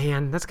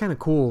 Man, that's kind of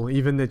cool,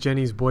 even that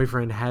Jenny's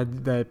boyfriend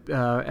had that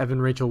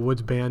Evan Rachel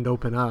Wood's band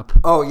open up.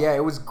 Oh, yeah,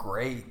 it was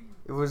great.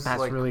 It was, that's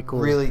like, really cool.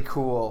 Really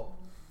cool.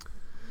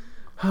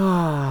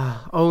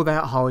 Oh,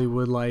 that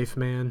Hollywood life,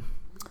 man.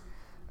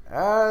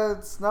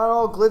 It's not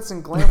all glitz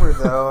and glamour,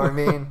 though. I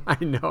mean...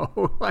 I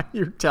know.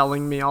 You're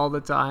telling me all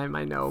the time.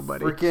 I know,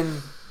 buddy.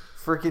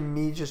 Freaking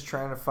me just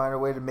trying to find a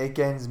way to make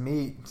ends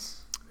meet.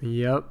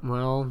 Yep.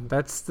 Well,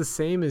 that's the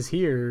same as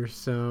here,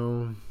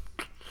 so...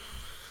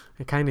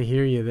 I kind of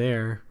hear you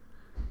there.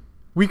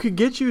 We could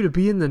get you to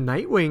be in the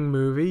Nightwing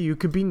movie. You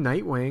could be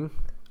Nightwing.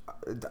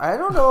 I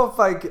don't know if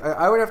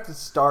I would have to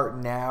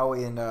start now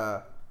in...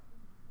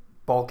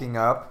 bulking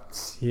up.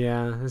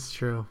 Yeah, that's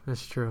true.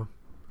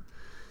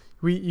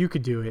 You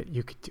could do it.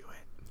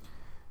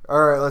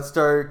 All right, let's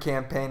start a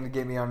campaign to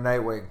get me on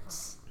Nightwing.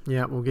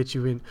 Yeah, we'll get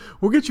you in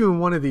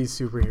one of these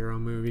superhero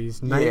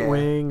movies,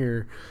 Nightwing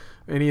or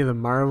any of the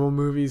Marvel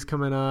movies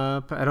coming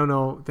up. I don't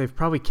know. They've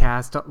probably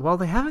cast. Well,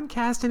 they haven't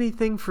cast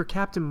anything for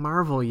Captain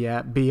Marvel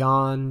yet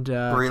beyond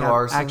Brie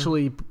Larson.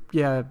 Actually,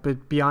 yeah,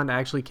 but beyond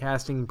actually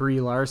casting Brie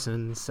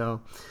Larson.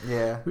 So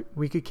yeah,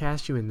 we could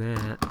cast you in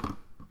that.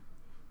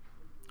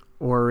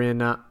 Or in,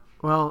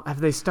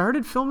 have they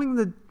started filming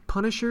the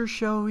Punisher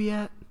show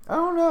yet? I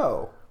don't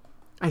know.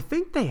 I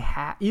think they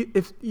have.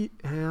 If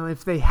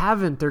they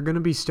haven't, they're going to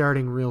be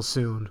starting real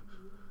soon.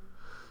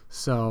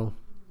 So,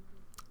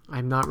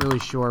 I'm not really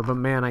sure. But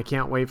man, I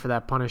can't wait for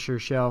that Punisher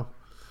show.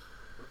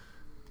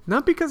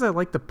 Not because I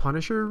like the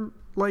Punisher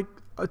like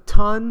a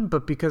ton,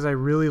 but because I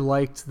really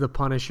liked the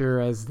Punisher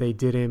as they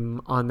did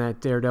him on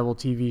that Daredevil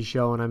TV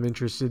show, and I'm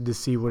interested to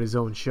see what his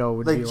own show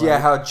would be like. Yeah,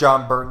 how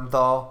John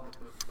Bernthal.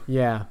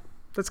 Yeah.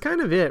 That's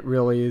kind of it,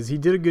 really, is he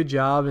did a good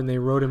job and they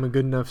wrote him a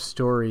good enough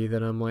story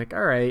that I'm like,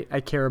 all right, I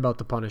care about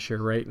the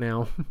Punisher right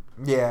now.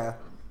 Yeah.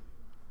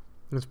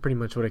 That's pretty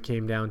much what it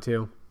came down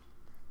to.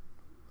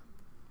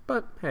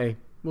 But, hey,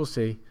 we'll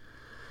see.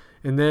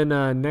 And then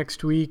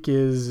next week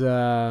is,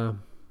 well,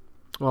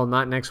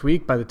 not next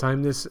week. By the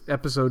time this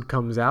episode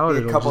comes out,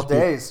 it'll be a couple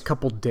days.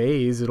 Couple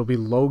days. It'll be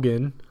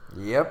Logan.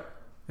 Yep.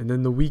 And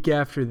then the week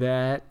after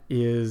that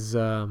is...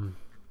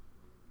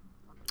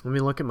 let me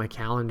look at my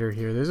calendar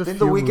here. There's a few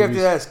the week movies.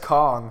 after that is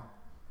Kong.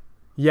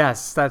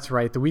 Yes, that's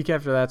right. The week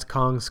after that's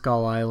Kong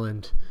Skull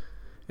Island.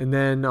 And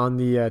then on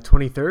the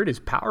 23rd is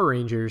Power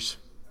Rangers.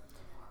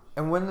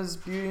 And when is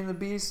Beauty and the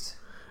Beast?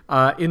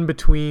 In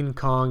between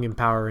Kong and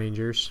Power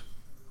Rangers.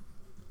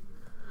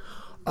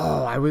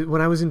 Oh,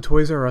 when I was in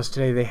Toys R Us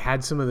today, they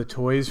had some of the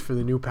toys for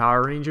the new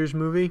Power Rangers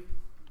movie.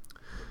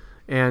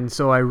 And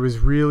so I was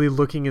really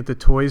looking at the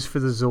toys for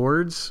the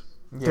Zords.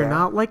 Yeah. They're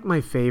not like my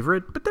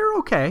favorite, but they're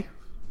okay.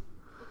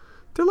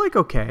 They're like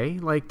okay.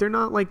 Like they're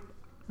not like,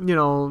 you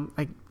know,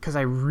 like because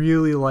I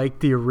really like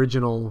the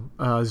original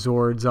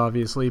Zords,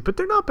 obviously, but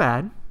they're not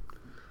bad.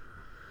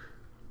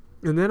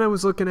 And then I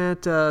was looking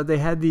at they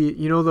had the,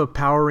 you know, the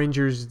Power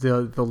Rangers,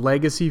 the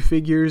legacy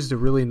figures, the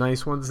really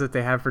nice ones that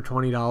they have for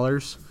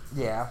 $20.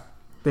 Yeah.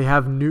 They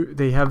have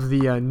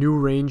the new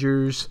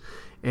Rangers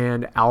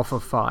and Alpha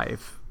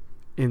 5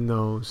 in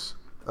those.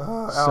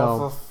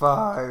 Alpha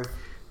 5.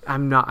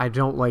 I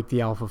don't like the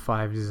Alpha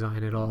 5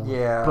 design at all.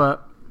 Yeah.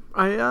 But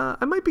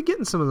I might be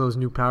getting some of those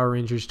new Power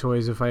Rangers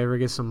toys if I ever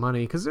get some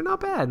money, because they're not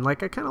bad.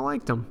 Like, I kind of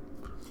liked them.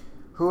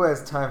 Who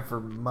has time for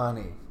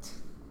money?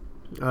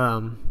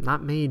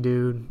 Not me,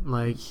 dude.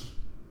 Like,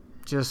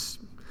 just,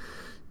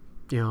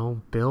 you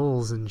know,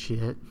 bills and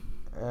shit.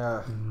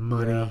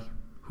 Money. Yeah.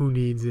 Who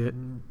needs it?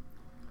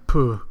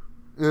 Puh.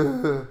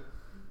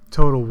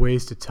 Total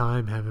waste of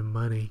time having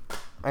money.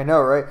 I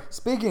know, right?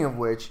 Speaking of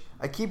which,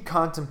 I keep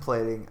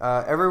contemplating.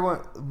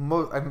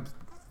 I'm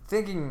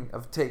thinking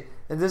of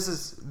and this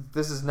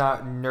is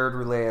not nerd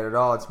related at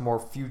all. It's more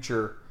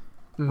future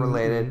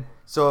related. Mm-hmm.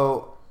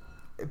 So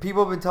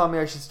people have been telling me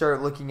I should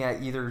start looking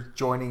at either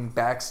joining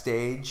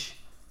Backstage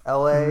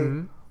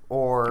LA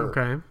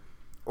or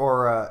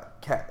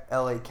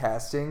LA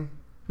Casting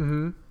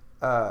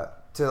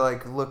to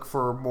like look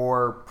for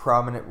more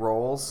prominent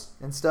roles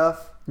and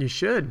stuff. You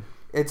should.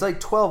 It's like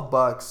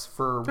 $12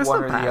 for That's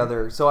one or bad. the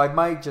other. So I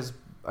might just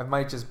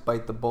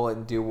bite the bullet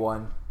and do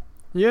one.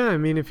 Yeah, I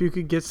mean, if you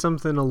could get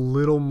something a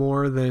little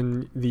more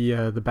than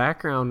the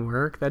background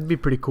work, that'd be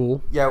pretty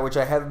cool. Yeah, which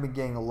I haven't been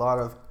getting a lot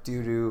of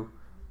due to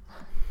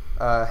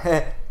I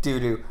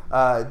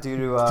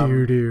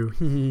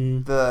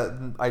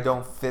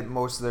don't fit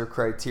most of their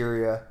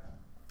criteria.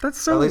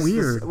 That's so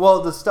weird.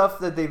 The stuff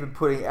that they've been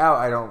putting out,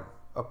 I don't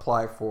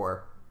apply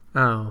for.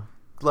 Oh,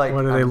 like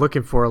what are they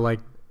looking for? Like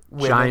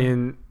women.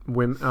 Giant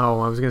women? Oh,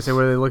 I was gonna say,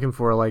 what are they looking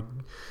for? Like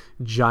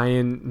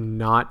giant,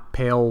 not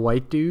pale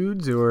white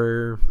dudes,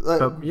 or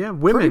women.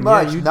 Pretty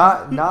much,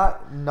 not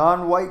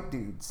non-white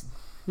dudes.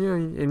 Yeah,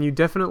 and you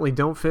definitely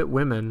don't fit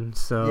women.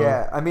 So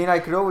yeah, I mean, I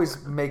could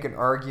always make an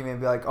argument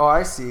and be like, "Oh,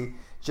 I see."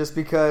 Just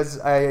because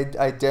I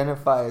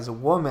identify as a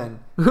woman,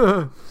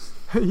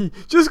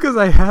 just because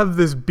I have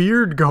this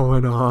beard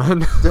going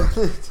on.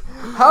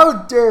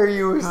 How dare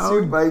you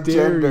assume my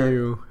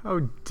gender? How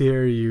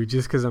dare you?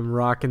 Just because I'm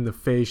rocking the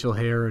facial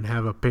hair and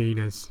have a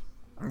penis.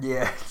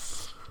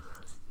 Yes.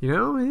 You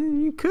know,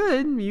 you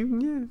could.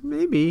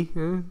 Maybe.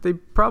 They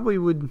probably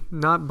would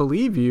not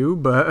believe you,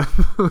 but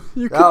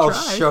you could I'll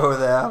try. show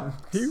them.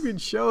 You could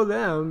show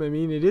them. I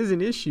mean, it is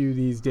an issue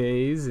these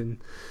days, and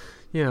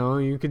you know,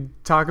 you could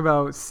talk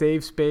about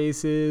safe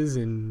spaces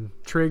and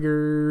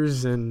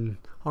triggers and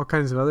all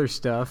kinds of other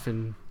stuff,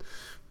 and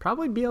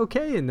probably be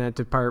okay in that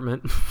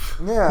department.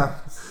 Yeah.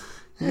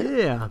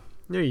 Yeah.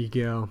 There you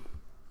go.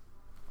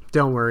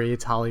 Don't worry,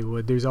 it's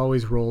Hollywood. There's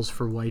always roles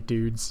for white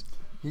dudes.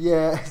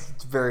 Yeah,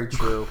 it's very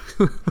true.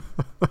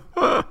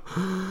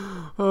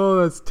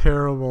 Oh, that's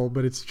terrible,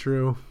 but it's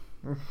true.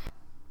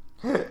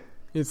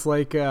 It's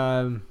like,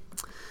 oh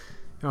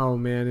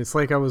man, it's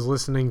like I was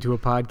listening to a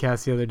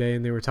podcast the other day,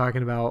 and they were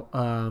talking about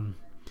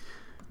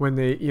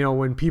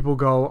when people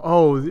go,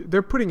 oh,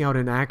 they're putting out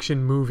an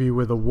action movie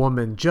with a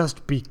woman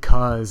just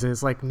because, and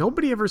it's like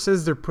nobody ever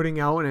says they're putting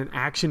out an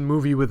action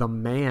movie with a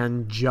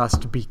man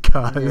just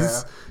because.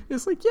 Yeah.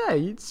 It's like, yeah,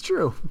 it's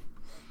true.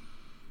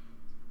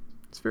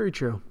 It's very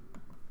true.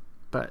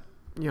 But,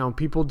 you know,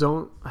 people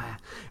don't...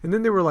 And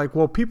then they were like,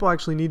 well, people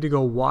actually need to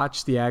go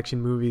watch the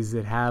action movies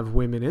that have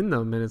women in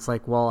them. And it's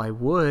like, well, I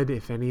would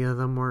if any of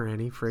them were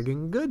any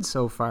friggin' good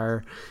so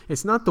far.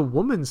 It's not the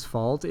woman's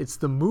fault. It's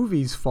the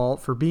movie's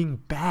fault for being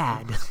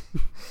bad.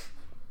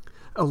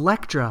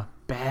 Elektra,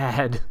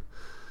 bad.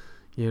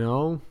 You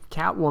know?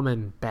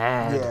 Catwoman,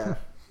 bad. Yeah.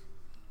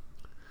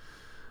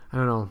 I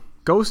don't know.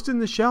 Ghost in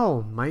the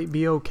Shell might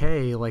be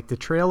okay. Like the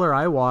trailer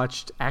I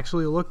watched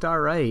actually looked all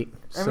right.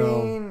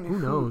 So who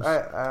knows?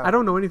 I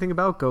don't know anything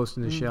about Ghost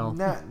in the Shell.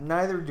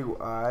 Neither do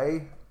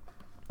I.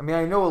 I mean,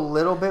 I know a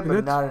little bit,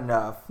 but not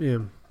enough. Yeah.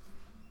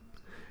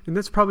 And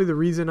that's probably the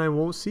reason I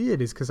won't see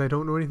it is because I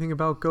don't know anything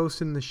about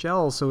Ghost in the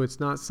Shell, so it's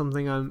not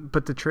something I'm...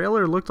 But the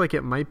trailer looked like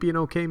it might be an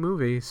okay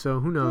movie, so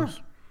who knows?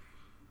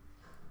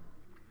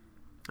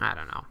 I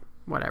don't know.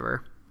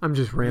 Whatever. I'm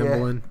just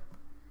rambling.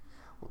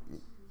 Yeah.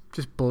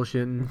 Just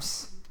bullshitting.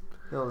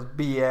 That was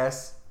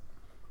BS.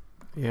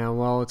 Yeah,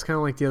 well, it's kind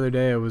of like the other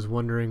day I was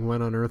wondering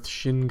when on earth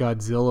Shin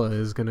Godzilla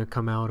is going to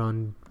come out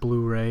on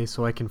Blu-ray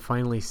so I can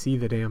finally see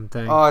the damn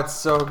thing. Oh, it's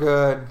so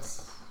good.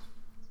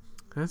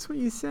 That's what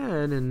you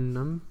said, and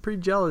I'm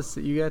pretty jealous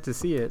that you got to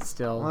see it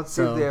still. Let's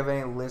see if they have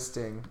any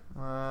listing.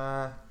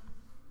 I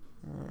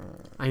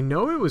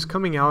know it was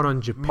coming out on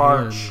Japan.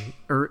 March.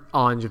 It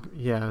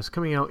was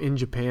coming out in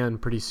Japan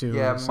pretty soon.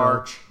 Yeah,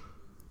 March.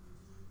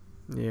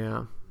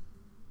 Yeah.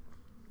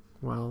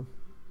 Well,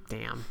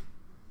 damn.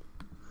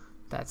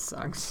 That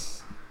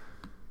sucks.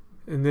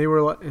 And they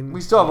were... And,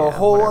 we still have a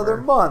whole other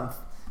month.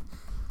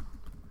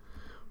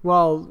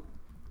 Well...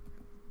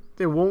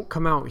 It won't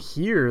come out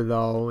here,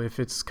 though, if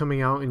it's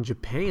coming out in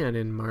Japan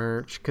in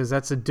March, because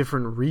that's a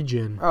different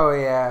region. Oh,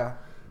 yeah.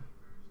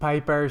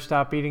 Piper,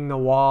 stop eating the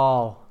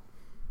wall.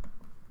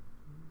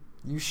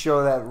 You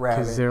show that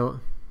rabbit.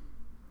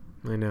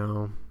 I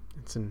know.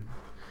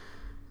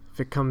 If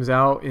it comes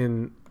out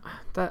in...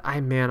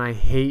 I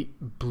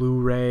hate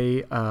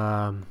Blu-ray...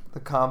 the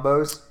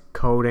combos?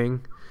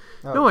 Coding.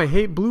 Oh. No, I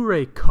hate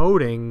Blu-ray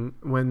coding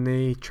when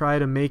they try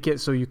to make it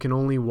so you can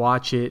only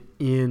watch it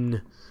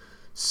in...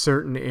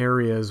 certain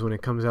areas when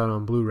it comes out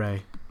on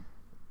Blu-ray.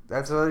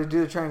 That's what they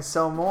do to try and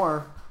sell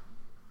more.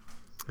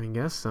 I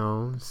guess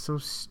so. It's so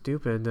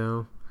stupid,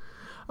 though.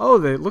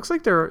 Oh, it looks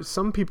like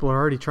some people are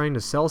already trying to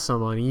sell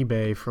some on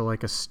eBay for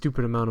like a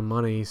stupid amount of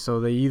money. So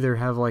they either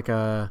have like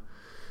an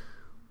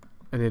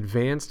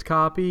advanced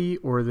copy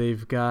or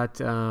they've got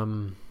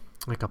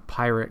like a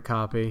pirate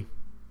copy.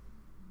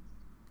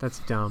 That's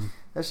dumb.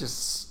 That's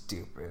just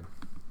stupid.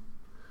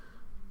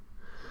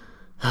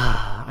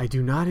 I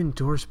do not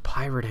endorse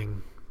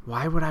pirating.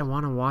 Why would I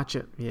want to watch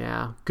it?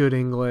 Yeah, good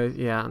English.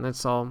 Yeah,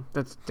 that's all.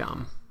 That's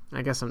dumb.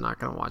 I guess I'm not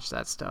going to watch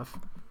that stuff.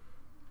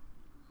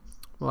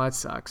 Well, that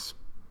sucks.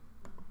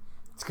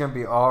 It's going to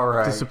be all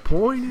right.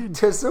 Disappointed.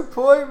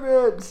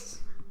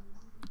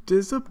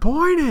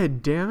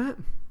 Disappointed, damn it.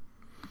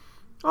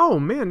 Oh,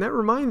 man, that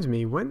reminds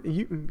me. When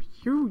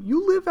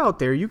you live out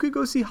there, you could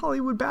go see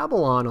Hollywood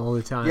Babylon all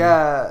the time.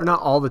 Yeah. Or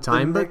not all the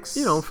time, but,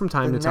 from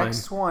time to time. The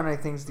next one, I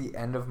think, is the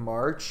end of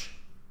March.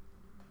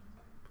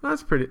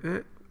 That's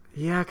pretty...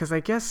 Yeah, because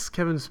I guess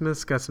Kevin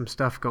Smith's got some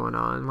stuff going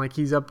on. Like,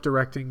 he's up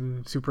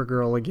directing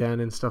Supergirl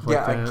again and stuff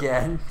like that.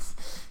 Yeah,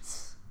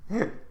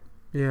 again.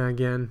 Yeah,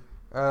 again.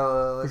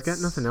 He's got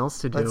nothing else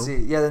to do. Let's see.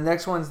 Yeah, the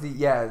next one's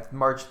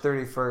March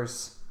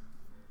 31st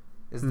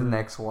is the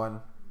next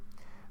one.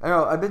 I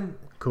don't know,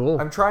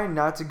 Cool. I'm trying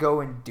not to go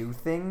and do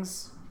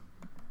things,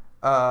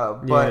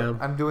 but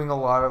I'm doing a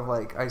lot of,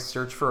 like, I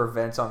search for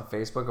events on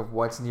Facebook of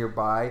what's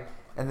nearby,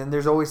 and then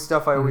there's always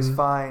stuff I always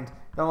find,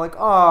 and I'm like,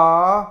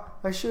 aw,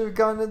 I should have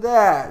gone to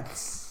that.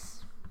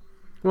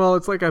 Well,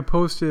 it's like I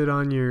posted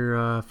on your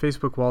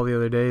Facebook wall the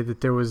other day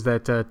that there was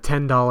that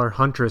 $10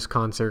 Huntress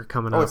concert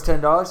coming up. Oh, it's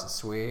 $10?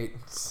 Sweet.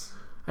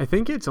 I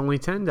think it's only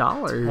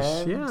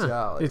 $10.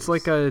 Yeah. It's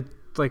like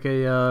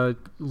a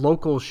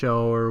local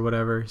show or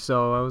whatever.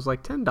 So I was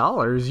like,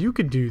 $10? You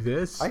could do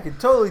this. I could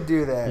totally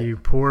do that. You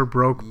poor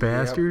broke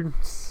bastard.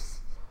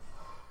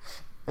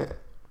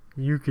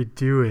 You could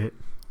do it.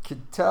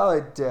 Could tell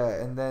it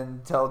and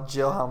then tell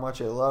Jill how much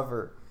I love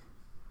her.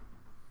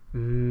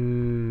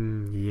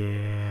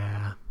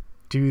 Yeah.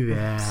 Do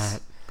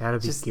that.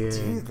 That'd be Just good.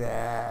 do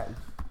that.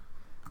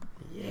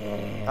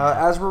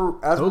 Yeah. As we're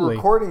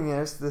recording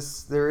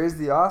this, there is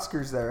the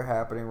Oscars that are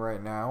happening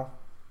right now.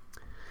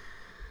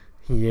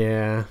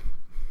 Yeah.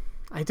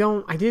 I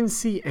didn't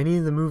see any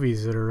of the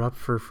movies that are up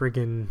for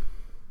friggin'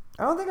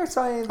 I don't think I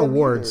saw any of them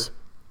awards. either.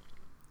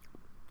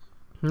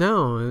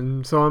 No,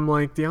 and so I'm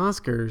like, the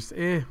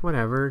Oscars,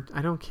 whatever.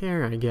 I don't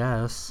care, I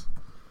guess.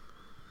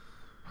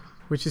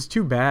 Which is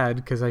too bad,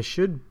 because I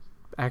should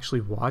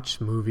actually watch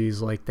movies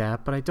like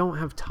that, but I don't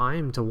have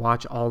time to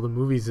watch all the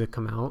movies that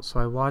come out, so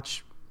I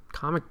watch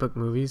comic book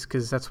movies,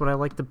 because that's what I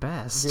like the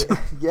best.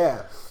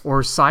 Yeah.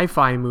 Or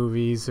sci-fi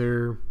movies,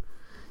 or,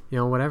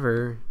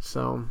 whatever.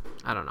 So,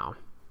 I don't know.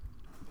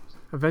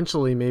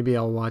 Eventually, maybe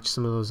I'll watch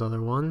some of those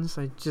other ones.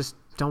 I just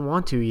don't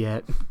want to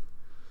yet.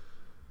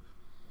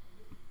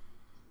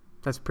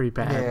 That's pretty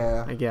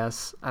bad, I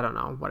guess. I don't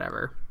know.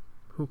 Whatever.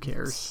 Who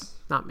cares?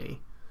 Not me.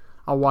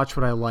 I'll watch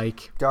what I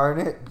like. Darn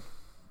it.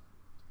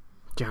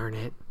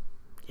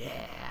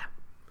 Yeah.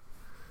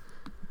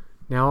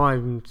 Now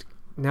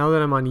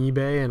that I'm on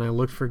eBay and I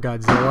looked for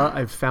Godzilla,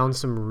 I've found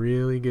some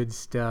really good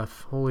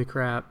stuff. Holy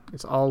crap.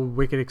 It's all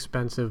wicked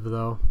expensive,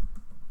 though.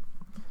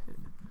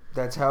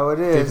 That's how it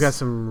is. They've got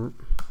some...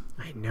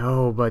 I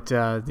know, but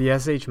the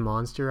SH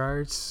Monster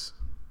Arts...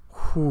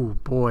 Whew,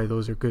 boy,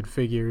 those are good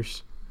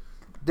figures.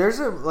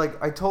 There's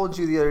I told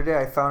you the other day,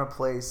 I found a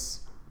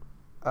place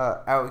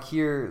out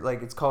here,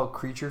 it's called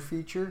Creature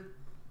Feature,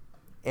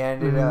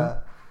 and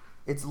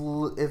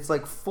it's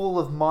like full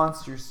of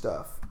monster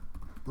stuff.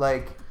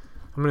 I'm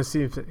gonna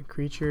see if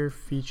Creature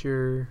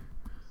Feature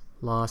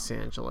Los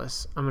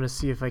Angeles. I'm gonna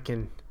see if I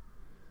can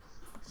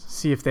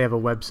see if they have a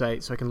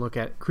website so I can look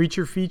at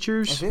Creature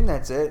Features. I think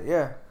that's it.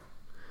 Yeah.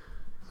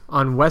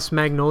 On West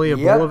Magnolia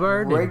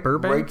Boulevard in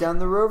Burbank. Right down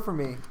the road from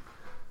me.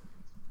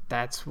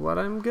 That's what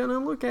I'm gonna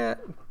look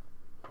at.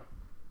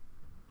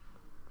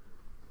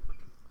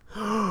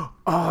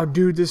 Oh,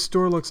 dude, this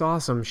store looks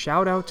awesome.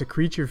 Shout out to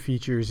Creature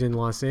Features in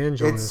Los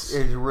Angeles.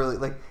 It's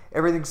really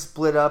everything's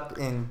split up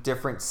in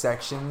different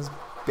sections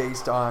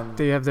based on.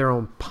 They have their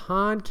own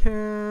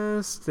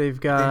podcast. They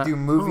do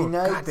movie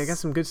nights. God, they got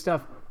some good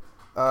stuff.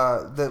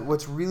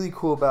 What's really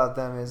cool about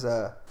them is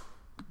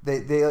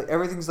they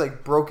everything's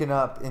broken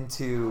up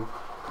into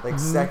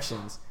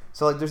sections.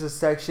 So there's a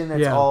section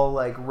that's all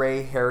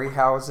Ray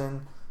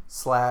Harryhausen /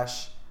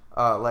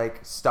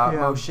 stop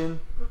motion.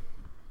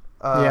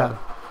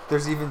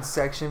 There's even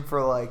section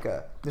for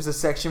there's a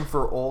section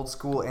for old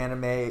school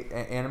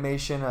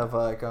animation of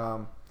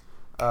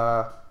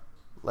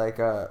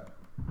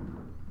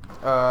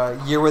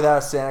Year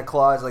Without Santa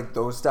Claus,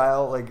 those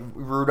style,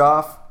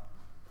 Rudolph.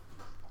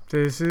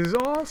 This is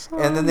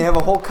awesome. And then they have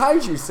a whole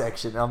kaiju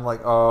section. I'm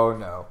like, oh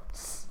no.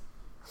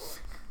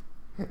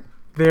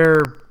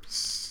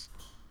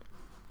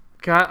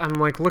 I'm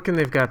looking.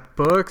 They've got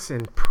books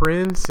and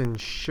prints and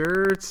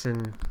shirts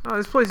and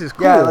this place is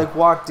cool. Yeah, I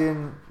walked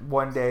in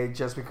one day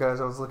just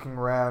because I was looking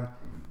around,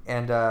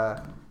 and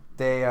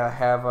they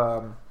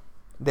have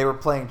they were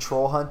playing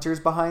Troll Hunters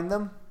behind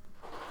them.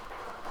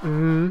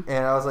 Mm-hmm.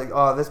 And I was like,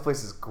 oh, this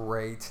place is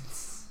great.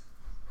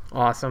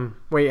 Awesome.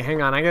 Wait,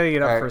 hang on. I gotta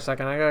get up for a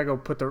second. I gotta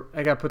put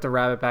the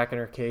rabbit back in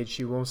her cage.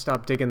 She won't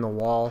stop digging the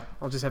wall.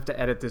 I'll just have to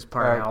edit this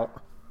part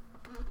out.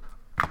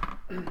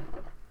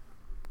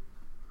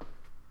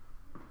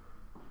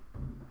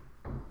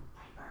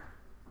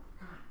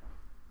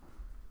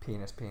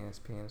 Penis.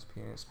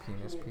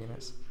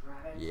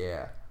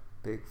 Yeah.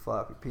 Big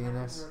floppy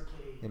penis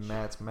in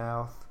Matt's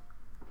mouth.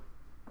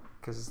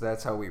 Because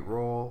that's how we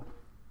roll.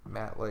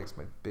 Matt likes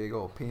my big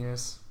old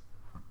penis.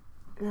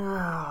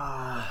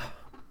 Alright,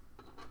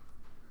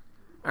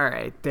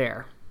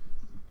 there.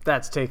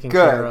 That's taken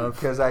care of. Good,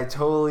 because I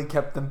totally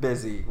kept them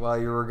busy while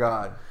you were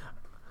gone.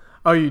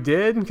 Oh, you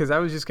did? Because I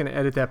was just going to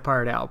edit that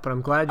part out, but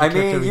I'm glad you kept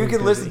everything you can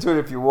busy. listen to it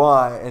if you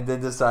want and then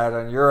decide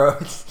on your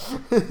own.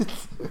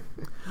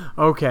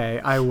 Okay,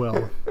 I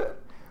will.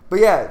 But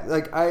yeah,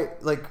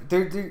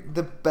 they're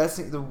the best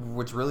thing.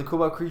 What's really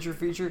cool about Creature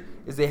Feature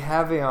is they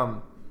have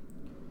a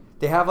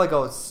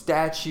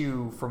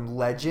statue from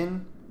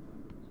Legend,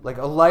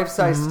 a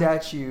life-size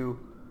statue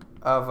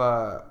of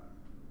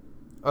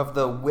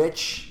the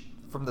witch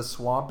from the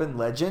swamp in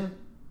Legend.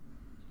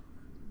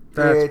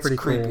 That's pretty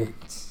creepy. Cool.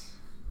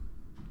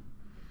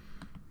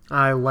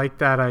 I like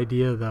that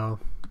idea though.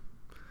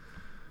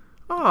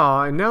 Oh,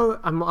 and now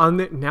I'm on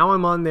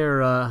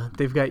their.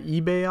 They've got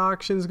eBay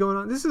auctions going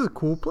on. This is a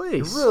cool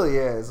place. It really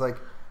is.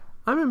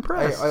 I'm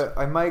impressed.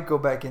 I might go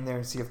back in there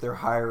and see if they're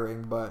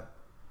hiring, but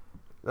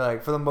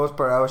for the most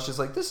part, I was just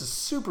like, this is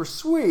super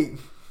sweet.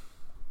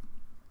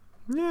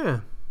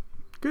 Yeah,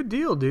 good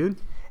deal, dude.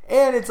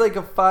 And it's a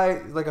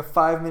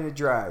 5-minute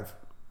drive.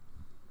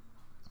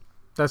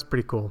 That's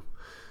pretty cool.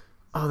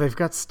 Oh, they've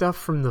got stuff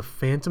from the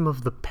Phantom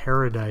of the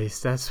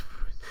Paradise. You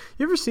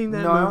ever seen that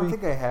movie? No, I don't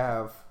think I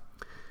have.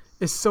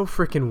 It's so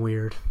freaking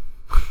weird.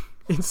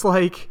 It's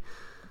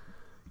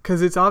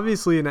because it's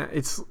obviously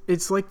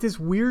it's like this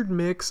weird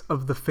mix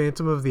of the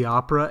Phantom of the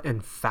Opera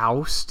and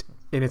Faust,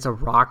 and it's a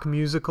rock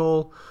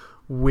musical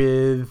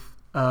with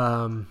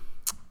what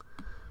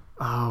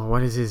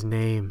is his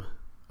name?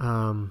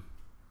 Oh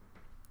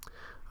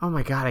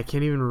my god, I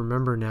can't even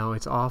remember now.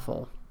 It's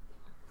awful.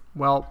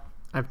 Well,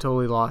 I've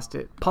totally lost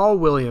it. Paul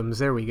Williams,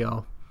 there we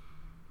go.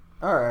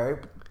 All right.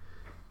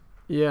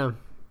 Yeah.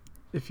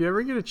 If you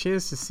ever get a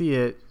chance to see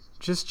it,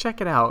 just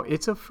check it out.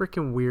 It's a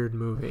freaking weird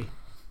movie.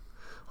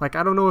 I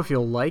don't know if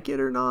you'll like it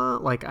or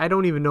not. I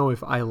don't even know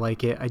if I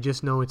like it. I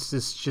just know it's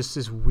just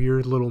this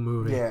weird little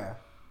movie. Yeah.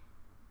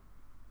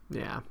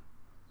 Yeah.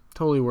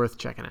 Totally worth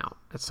checking out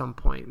at some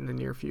point in the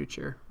near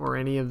future. Or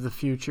any of the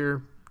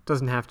future.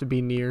 Doesn't have to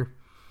be near.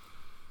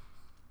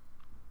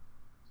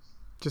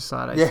 Just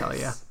thought I'd tell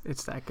you.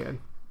 It's that good.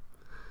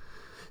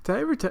 Did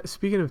I ever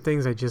speaking of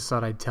things I just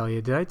thought I'd tell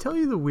you, did I tell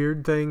you the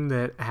weird thing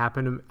that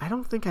happened to me? I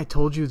don't think I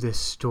told you this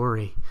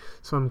story,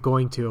 so I'm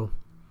going to.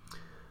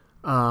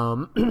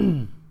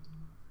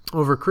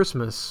 Over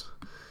Christmas,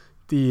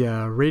 the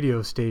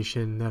radio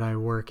station that I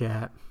work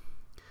at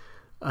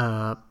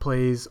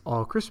plays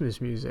all Christmas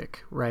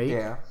music, right?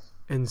 Yeah.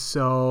 And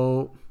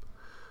so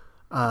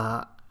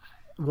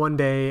one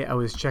day I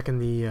was checking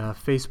the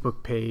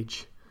Facebook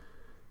page,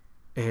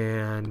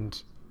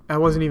 and I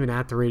wasn't even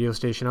at the radio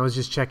station. I was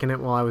just checking it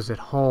while I was at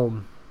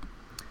home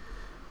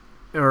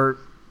or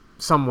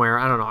somewhere.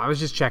 I don't know. I was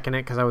just checking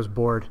it because I was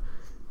bored.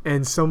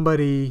 And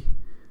somebody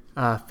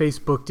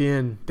Facebooked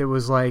in that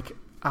was like,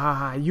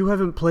 you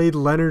haven't played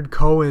Leonard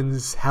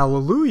Cohen's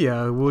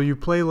Hallelujah. Will you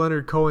play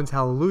Leonard Cohen's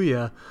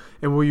Hallelujah?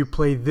 And will you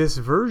play this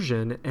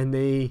version? And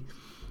they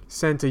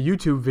sent a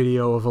YouTube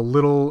video of a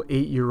little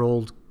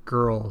 8-year-old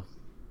girl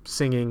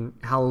singing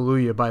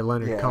Hallelujah by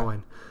Leonard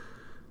Cohen.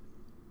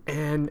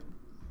 And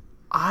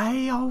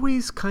I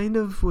always kind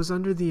of was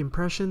under the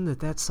impression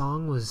that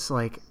song was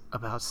like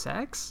about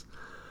sex.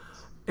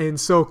 And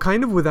so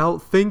kind of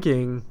without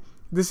thinking,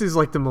 this is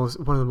like one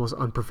of the most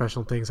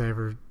unprofessional things I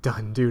ever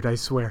done, dude, I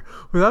swear.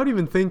 Without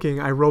even thinking,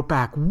 I wrote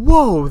back,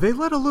 "Whoa, they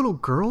let a little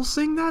girl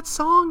sing that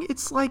song?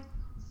 It's like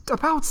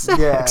about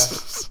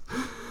sex."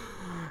 Yeah.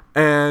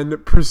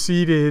 And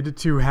proceeded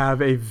to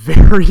have a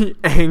very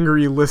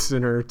angry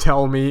listener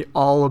tell me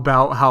all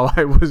about how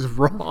I was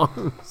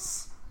wrong.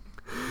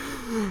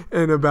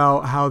 And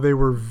about how they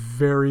were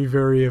very,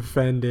 very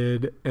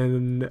offended.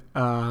 And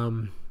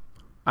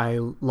I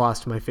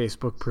lost my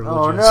Facebook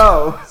privileges.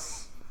 Oh,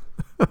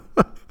 no.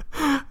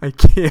 I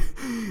can't.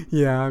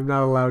 Yeah, I'm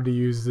not allowed to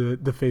use the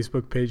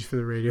Facebook page for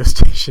the radio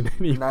station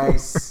anymore.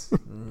 Nice.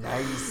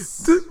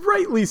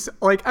 Rightly so.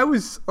 Like, I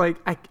was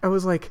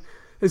like,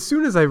 as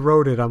soon as I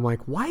wrote it, I'm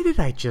like, why did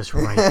I just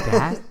write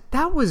that?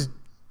 That was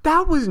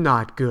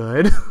not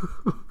good.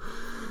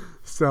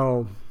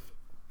 So,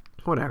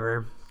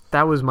 whatever.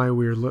 That was my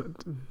weird.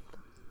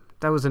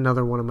 That was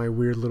another one of my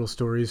weird little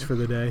stories for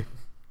the day.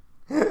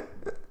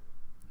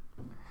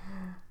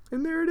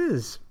 And there it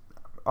is.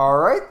 All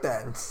right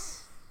then.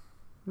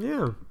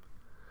 Yeah.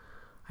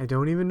 I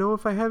don't even know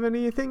if I have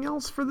anything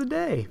else for the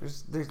day.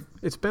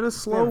 It's been a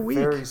slow week.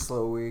 Very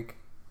slow week.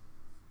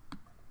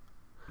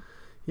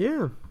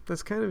 Yeah,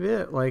 that's kind of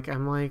it.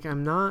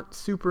 I'm not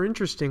super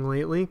interesting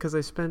lately because I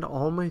spend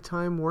all my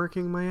time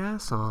working my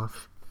ass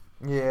off.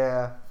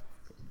 Yeah.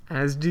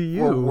 As do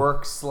you. Or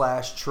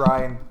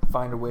work/try and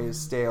find a way to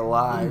stay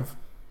alive.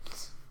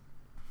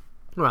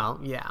 Well,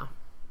 yeah.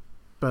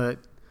 But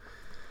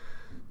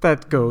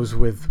that goes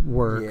with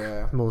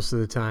work most of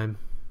the time.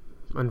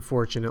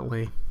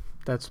 Unfortunately.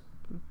 That's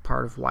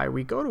part of why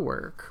we go to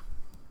work.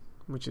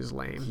 Which is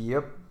lame.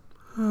 Yep.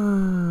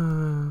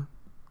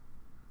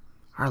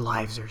 Our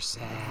lives are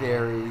sad.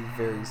 Very,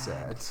 very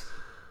sad.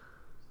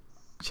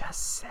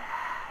 Just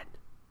sad.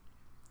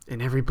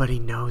 And everybody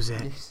knows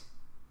it. Yes.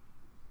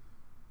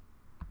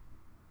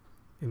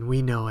 And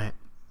we know it.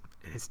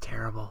 And it's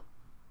terrible.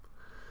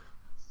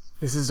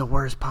 This is the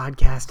worst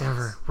podcast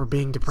ever. We're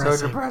being depressing.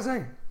 So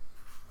depressing.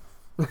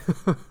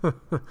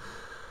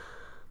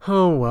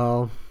 Oh,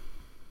 well.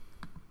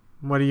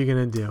 What are you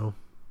going to do?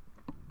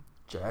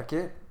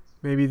 Jacket?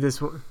 Maybe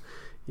this one.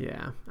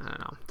 Yeah, I don't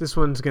know. This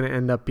one's going to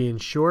end up being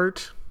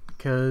short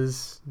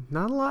because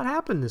not a lot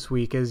happened this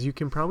week, as you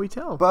can probably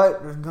tell.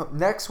 But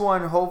next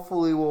one,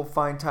 hopefully we'll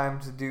find time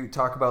to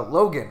talk about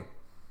Logan.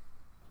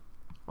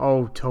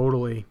 Oh,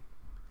 totally.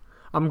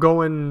 I'm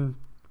going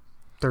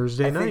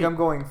Thursday night. I think I'm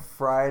going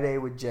Friday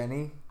with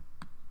Jenny.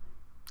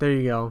 There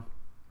you go.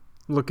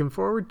 Looking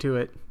forward to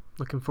it.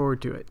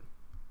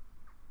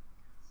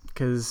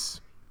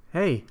 Because,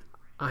 hey,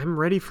 I'm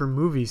ready for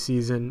movie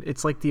season.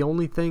 It's like the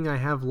only thing I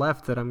have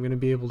left that I'm going to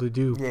be able to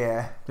do.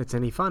 Yeah. That's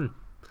any fun.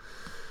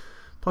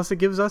 Plus, it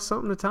gives us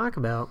something to talk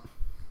about.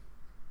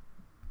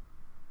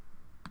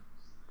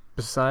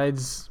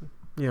 Besides,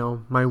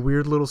 my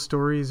weird little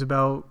stories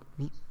about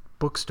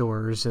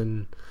bookstores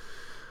and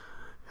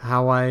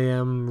how I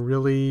am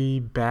really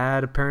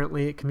bad,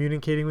 apparently, at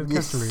communicating with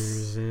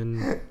customers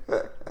and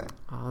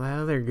all that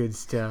other good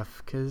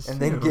stuff. And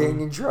then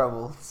getting in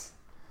trouble.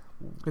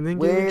 And then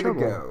getting in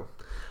trouble. Way to go.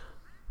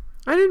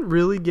 I didn't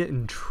really get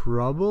in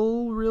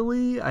trouble,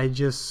 really. I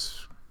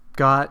just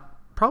got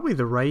probably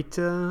the right,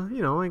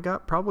 I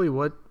got probably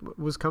what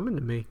was coming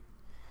to me.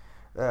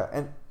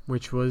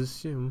 Which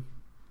was,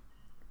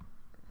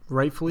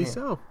 rightfully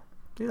so.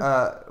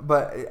 Yeah.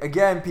 But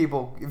again,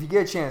 people, if you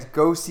get a chance,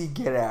 go see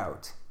Get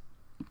Out.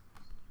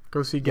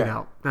 Go see Get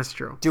Out. That's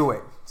true. Do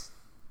it.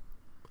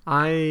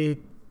 I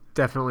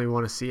definitely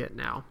want to see it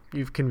now.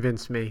 You've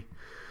convinced me.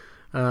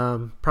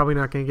 Probably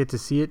not going to get to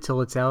see it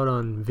till it's out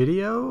on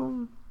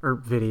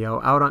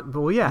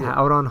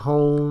out on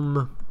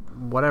home,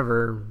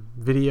 whatever,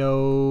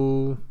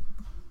 video,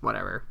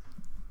 whatever.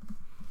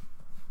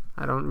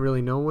 I don't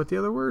really know what the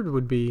other word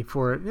would be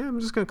for it. Yeah,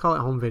 I'm just going to call it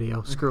home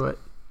video. Screw it.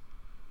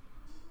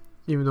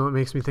 Even though it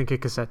makes me think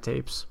of cassette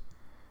tapes.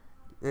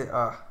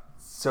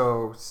 Just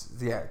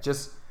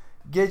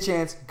get a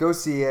chance, go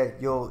see it.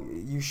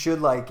 You should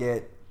like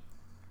it.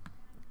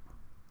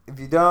 If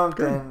you don't,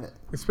 then...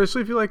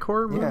 Especially if you like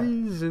horror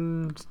movies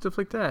and stuff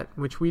like that,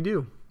 which we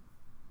do.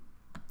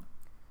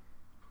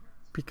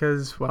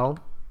 Because, well,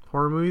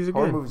 horror movies are good.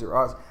 Horror movies are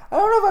awesome. I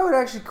don't know if I would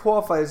actually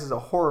qualify this as a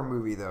horror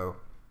movie, though.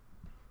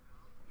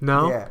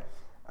 No? Yeah.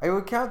 I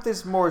would count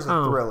this more as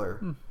a thriller.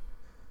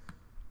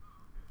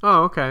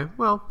 Oh, okay.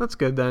 Well, that's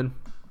good then.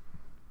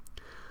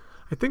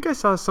 I think I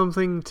saw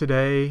something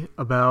today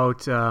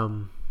about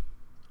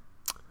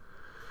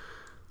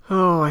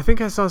Oh, I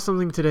think I saw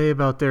something today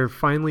about their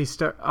finally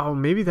start. Oh,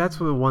 maybe that's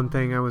the one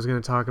thing I was going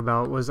to talk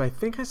about. Was I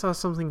think I saw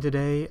something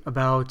today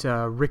about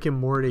Rick and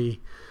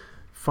Morty.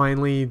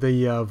 Finally,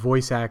 the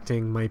voice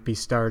acting might be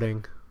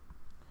starting.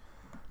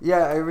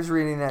 Yeah, I was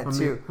reading that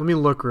too. Let me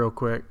look real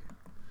quick.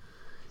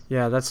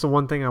 Yeah, that's the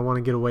one thing I want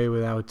to get away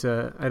without.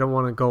 I don't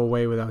want to go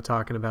away without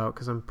talking about,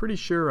 because I'm pretty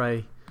sure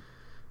I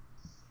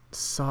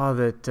saw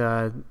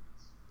that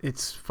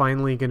it's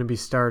finally going to be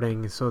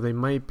starting. So they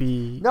might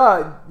be.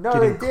 No,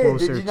 they did.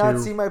 Did you not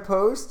see my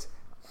post?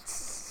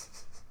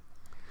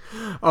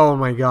 Oh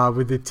my God!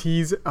 With the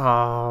tease.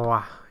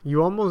 Oh,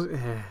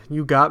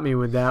 you got me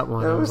with that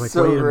one. That I was like,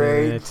 so wait a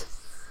great. minute.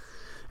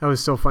 That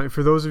was so funny.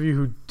 For those of you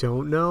who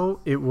don't know,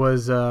 it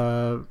was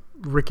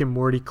Rick and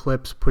Morty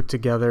clips put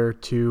together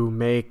to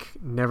make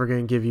Never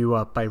Gonna Give You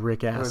Up by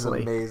Rick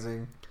Astley. It was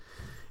amazing.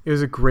 It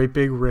was a great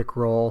big Rick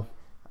roll.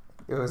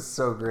 It was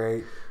so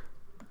great.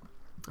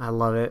 I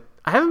love it.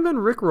 I haven't been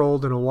Rick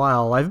rolled in a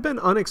while. I've been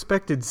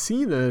Unexpected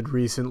Cena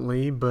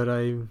recently, but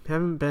I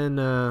haven't been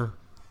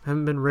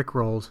Rick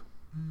rolled.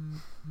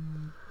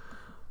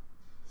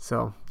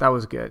 So that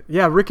was good.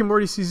 Yeah, Rick and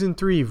Morty season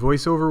 3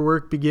 voiceover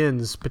work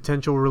begins.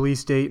 Potential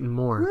release date and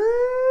more.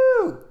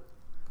 Woo!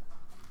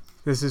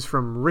 This is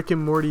from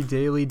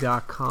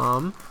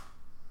rickandmortydaily.com.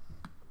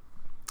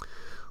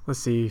 Let's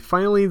see.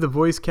 Finally, the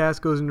voice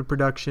cast goes into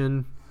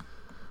production.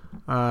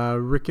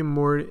 Rick and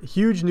Morty.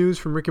 Huge news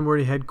from Rick and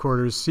Morty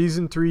headquarters.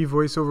 Season 3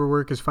 voiceover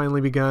work has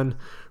finally begun.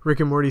 Rick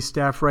and Morty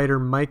staff writer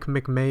Mike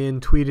McMahon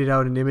tweeted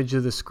out an image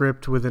of the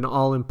script with an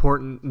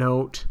all-important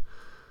note.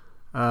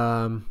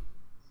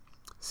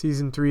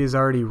 Season 3 is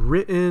already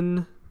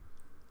written.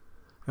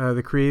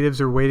 The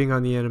creatives are waiting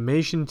on the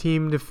animation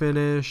team to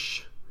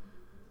finish.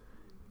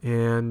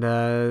 And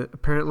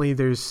apparently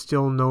there's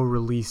still no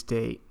release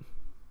date.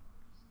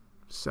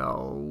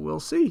 So we'll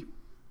see.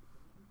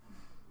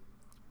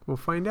 We'll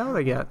find out,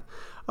 I guess.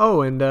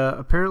 Oh, and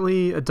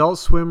apparently Adult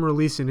Swim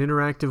released an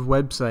interactive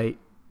website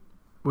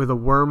with a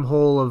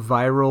wormhole of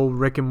viral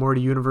Rick and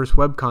Morty universe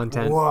web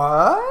content.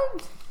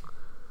 What?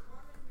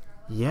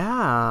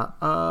 Yeah.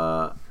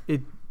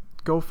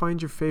 Go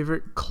find your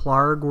favorite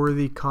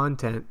Clark-worthy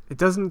content. It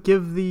doesn't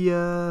give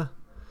in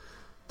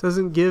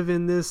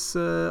this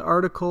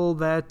article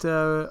that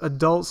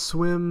Adult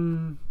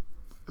Swim.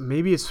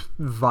 Maybe it's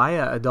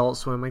via Adult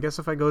Swim. I guess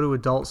if I go to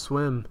Adult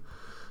Swim,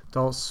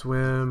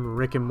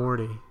 Rick and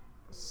Morty.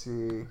 Let's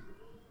see.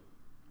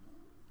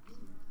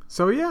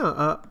 So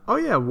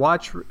yeah.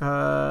 Watch.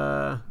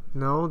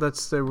 No,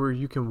 that's where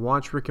you can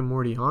watch Rick and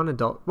Morty on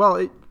Adult.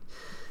 Well,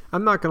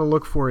 I'm not going to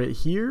look for it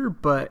here,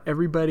 but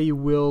everybody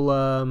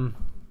will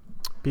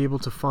be able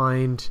to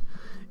find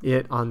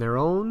it on their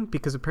own,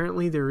 because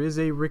apparently there is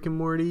a Rick and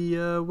Morty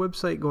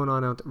website going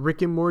on out there.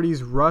 Rick and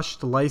Morty's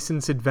Rushed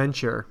License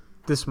Adventure.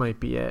 This might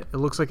be it. It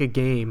looks like a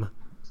game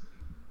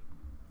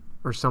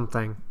or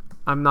something.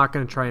 I'm not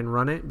going to try and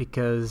run it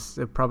because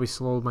it probably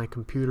slowed my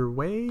computer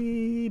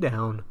way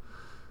down.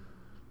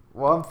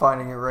 Well, I'm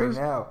finding it right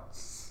now.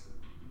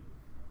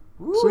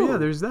 Ooh, so yeah,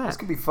 there's that. This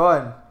could be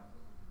fun.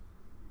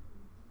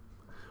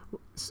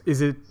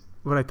 Is it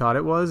what I thought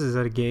it was? Is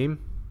that a game?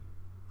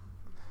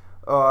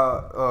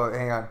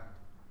 Hang on.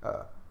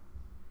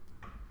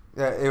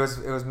 Yeah, it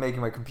was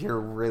making my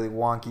computer really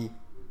wonky.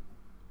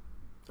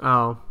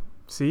 Oh,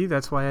 see,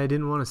 that's why I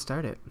didn't want to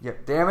start it.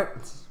 Yep, damn it.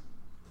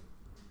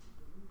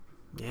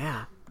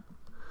 Yeah,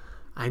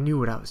 I knew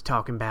what I was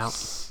talking about.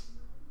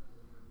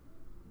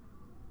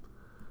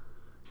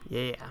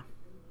 Yeah.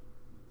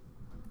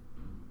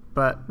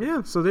 But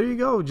yeah, so there you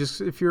go.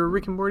 Just if you're a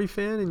Rick and Morty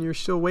fan and you're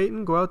still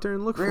waiting, go out there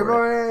and look for it.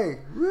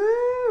 Rick and Morty,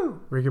 woo!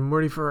 Rick and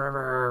Morty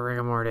forever. Rick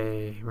and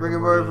Morty. Rick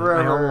and Morty forever.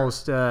 I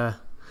almost that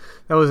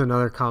was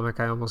another comic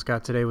I almost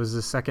got today. Was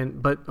the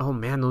second, but oh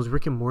man, those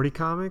Rick and Morty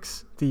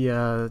comics,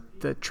 the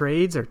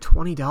trades are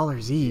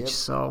 $20 each. Yep.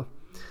 So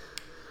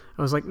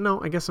I was like,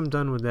 no, I guess I'm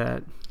done with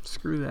that.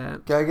 Screw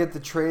that. Gotta get the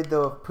trade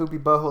though of Poopy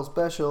Butthole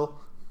Special.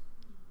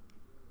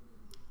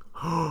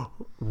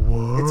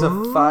 What? It's a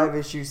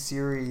 5-issue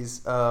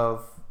series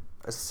of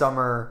a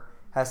Summer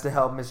has to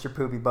help Mr.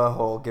 Poopy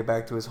Butthole get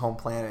back to his home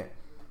planet.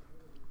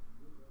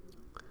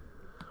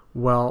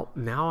 Well,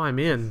 now I'm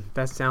in.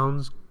 That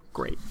sounds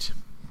great.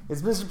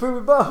 It's Mr.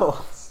 Poopy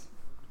Butthole.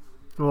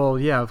 Well,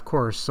 yeah, of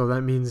course. So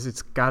that means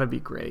it's got to be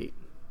great.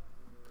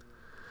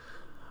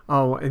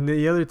 Oh, and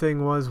the other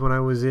thing was when I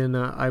was in,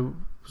 I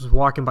was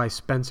walking by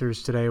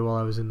Spencer's today while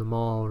I was in the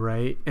mall,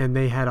 right? And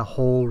they had a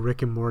whole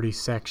Rick and Morty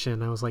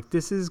section. I was like,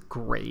 this is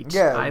great.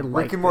 Yeah, I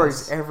like Rick and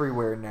Morty's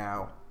everywhere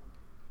now.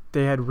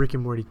 They had Rick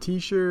and Morty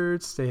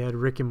t-shirts. They had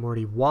Rick and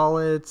Morty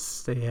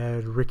wallets. They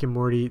had Rick and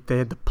Morty. They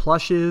had the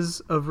plushes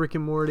of Rick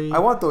and Morty. I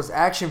want those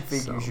action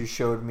figures you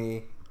showed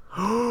me.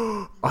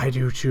 I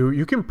do too.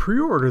 You can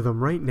pre-order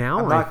them right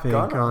now, I think.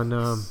 On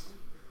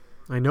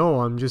I know.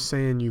 I'm just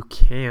saying you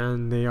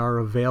can. They are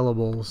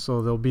available,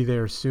 so they'll be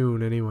there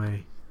soon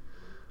anyway.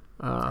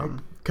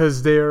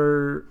 Because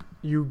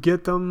you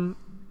get them.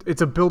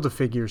 It's a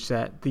Build-A-Figure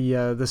set.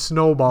 The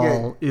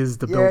Snowball is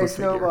the Build-A-Figure.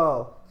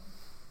 Snowball.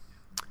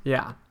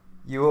 Yeah.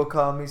 You will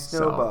call me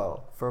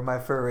Snowball, for my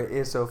fur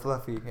is so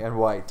fluffy and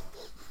white.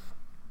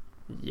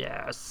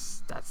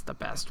 Yes, that's the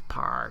best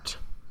part.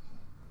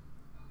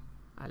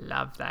 I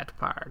love that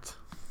part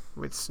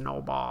with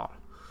Snowball.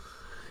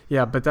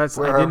 Yeah, but that's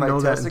Where I are didn't my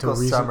know that until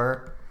testicles, recently.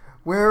 Summer?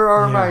 Where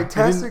are my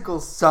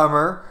testicles,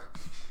 Summer?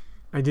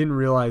 I didn't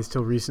realize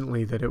till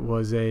recently that it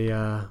was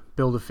a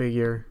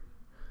Build-A-Figure.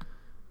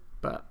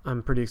 But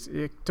I'm pretty...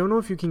 don't know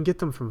if you can get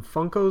them from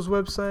Funko's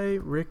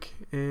website, Rick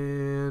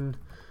and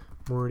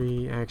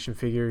Morty action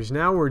figures.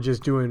 Now we're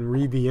just doing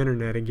Read the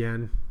Internet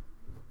again.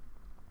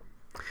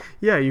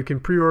 Yeah, you can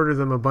pre-order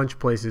them a bunch of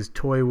places.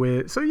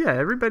 ToyWit. So yeah,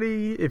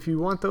 everybody, if you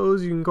want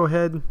those, you can go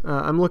ahead.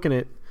 I'm looking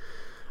at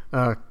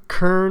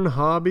Kern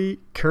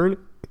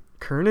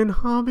and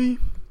Hobby.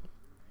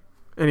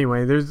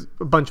 Anyway, there's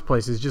a bunch of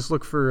places. Just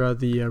look for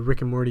the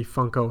Rick and Morty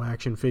Funko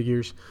action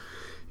figures.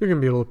 You're going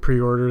to be able to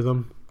pre-order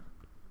them.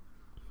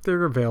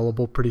 They're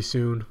available pretty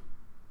soon.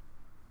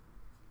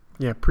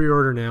 Yeah,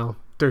 pre-order now.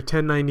 They're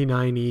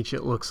 $10.99 each,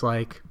 it looks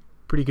like.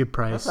 Pretty good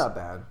price. That's not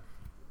bad.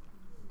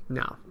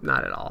 No,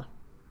 not at all.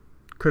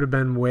 Could have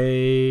been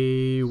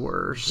way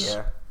worse.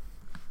 Yeah.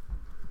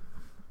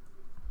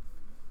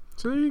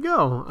 So there you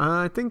go.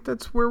 I think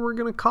that's where we're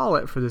going to call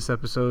it for this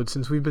episode,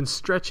 since we've been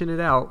stretching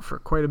it out for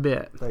quite a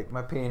bit. Like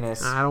my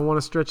penis. I don't want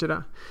to stretch it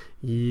out.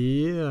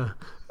 Yeah.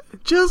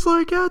 Just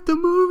like at the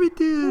movie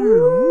theater.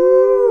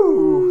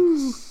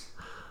 Woo!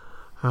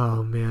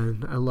 Oh,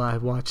 man. I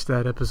watched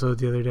that episode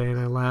the other day, and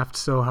I laughed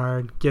so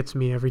hard. Gets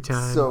me every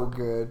time. So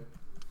good.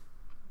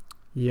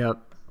 Yep.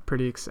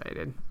 Pretty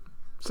excited.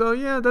 So,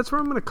 yeah, that's where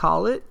I'm going to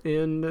call it.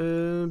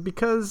 And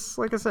because,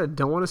 like I said,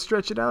 don't want to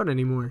stretch it out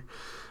anymore.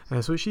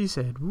 That's what she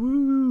said.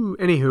 Woo!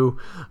 Anywho,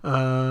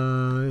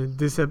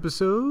 this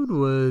episode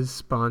was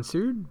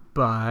sponsored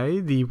by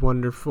the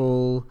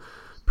wonderful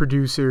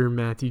producer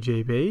Matthew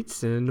J.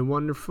 Bates and the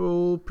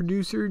wonderful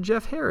producer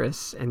Jeff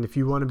Harris. And if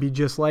you want to be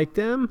just like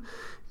them,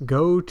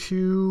 go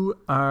to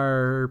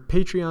our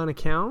Patreon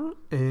account,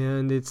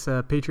 and it's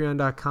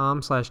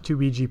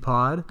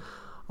patreon.com/2bgpod.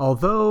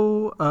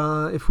 Although,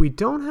 if we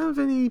don't have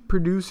any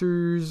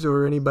producers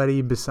or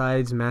anybody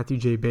besides Matthew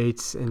J.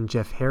 Bates and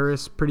Jeff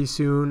Harris pretty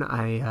soon,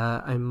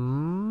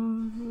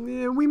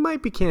 we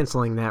might be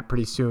canceling that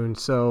pretty soon.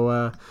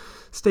 So,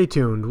 stay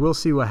tuned. We'll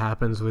see what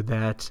happens with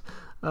that.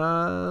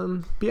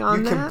 Beyond that,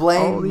 you can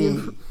blame me.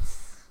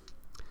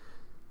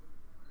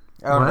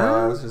 Oh what? no,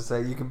 I was just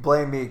saying you can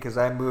blame me because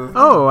I moved.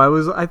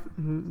 Oh,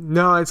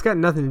 no, it's got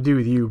nothing to do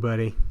with you,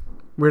 buddy.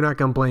 We're not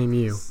gonna blame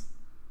you.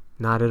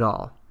 Not at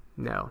all.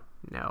 No.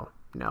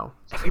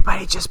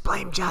 Everybody just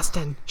blame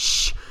Justin.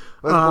 Shh.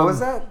 What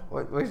was that?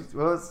 What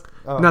was?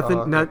 Oh, nothing.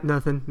 okay.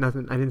 Nothing.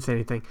 I didn't say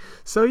anything.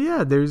 So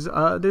yeah, there's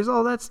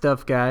all that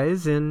stuff,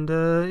 guys. And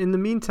in the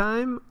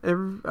meantime,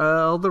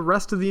 all the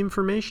rest of the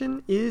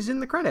information is in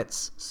the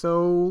credits.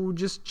 So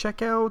just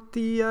check out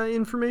the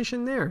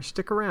information there.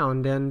 Stick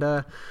around,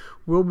 and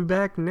we'll be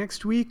back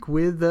next week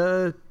with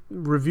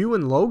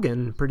reviewing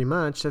Logan. Pretty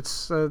much.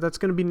 That's going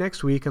to be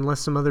next week, unless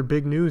some other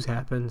big news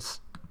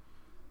happens.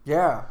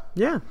 Yeah.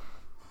 Yeah.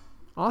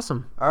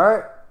 Awesome. All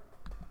right.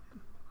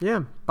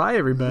 Yeah. Bye,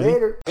 everybody.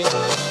 Later.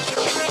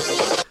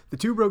 The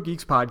Two Broke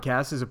Geeks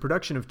podcast is a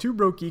production of Two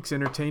Broke Geeks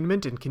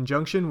Entertainment in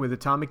conjunction with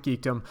Atomic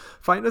Geekdom.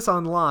 Find us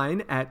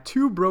online at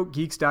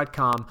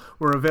twobrokegeeks.com.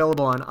 We're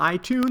available on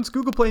iTunes,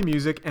 Google Play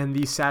Music, and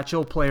the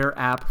Satchel Player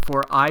app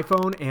for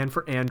iPhone and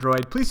for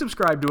Android. Please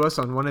subscribe to us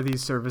on one of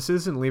these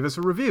services and leave us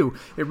a review.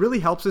 It really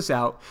helps us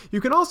out. You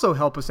can also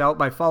help us out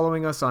by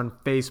following us on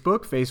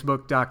Facebook,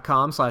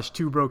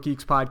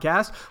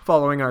 facebook.com/twobrokegeekspodcast,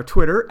 following our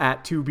Twitter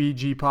at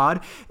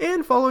 2bgpod,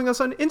 and following us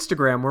on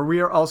Instagram, where we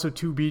are also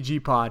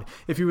 2bgpod.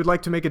 If you would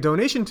like to make a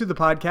donation to the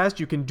podcast,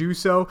 you can do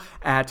so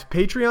at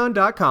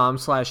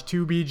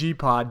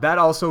patreon.com/2bgpod. That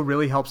also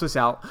really helps us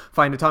out.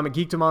 Find Atomic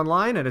Geekdom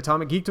online at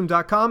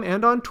atomicgeekdom.com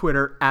and on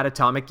Twitter at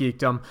Atomic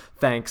Geekdom.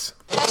 Thanks.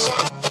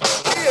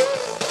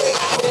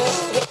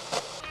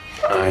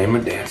 I am a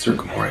dancer,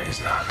 Gamora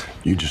is not.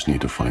 You just need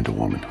to find a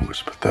woman who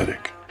is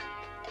pathetic.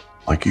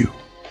 Like you.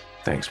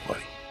 Thanks,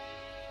 buddy.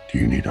 Do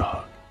you need a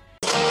hug?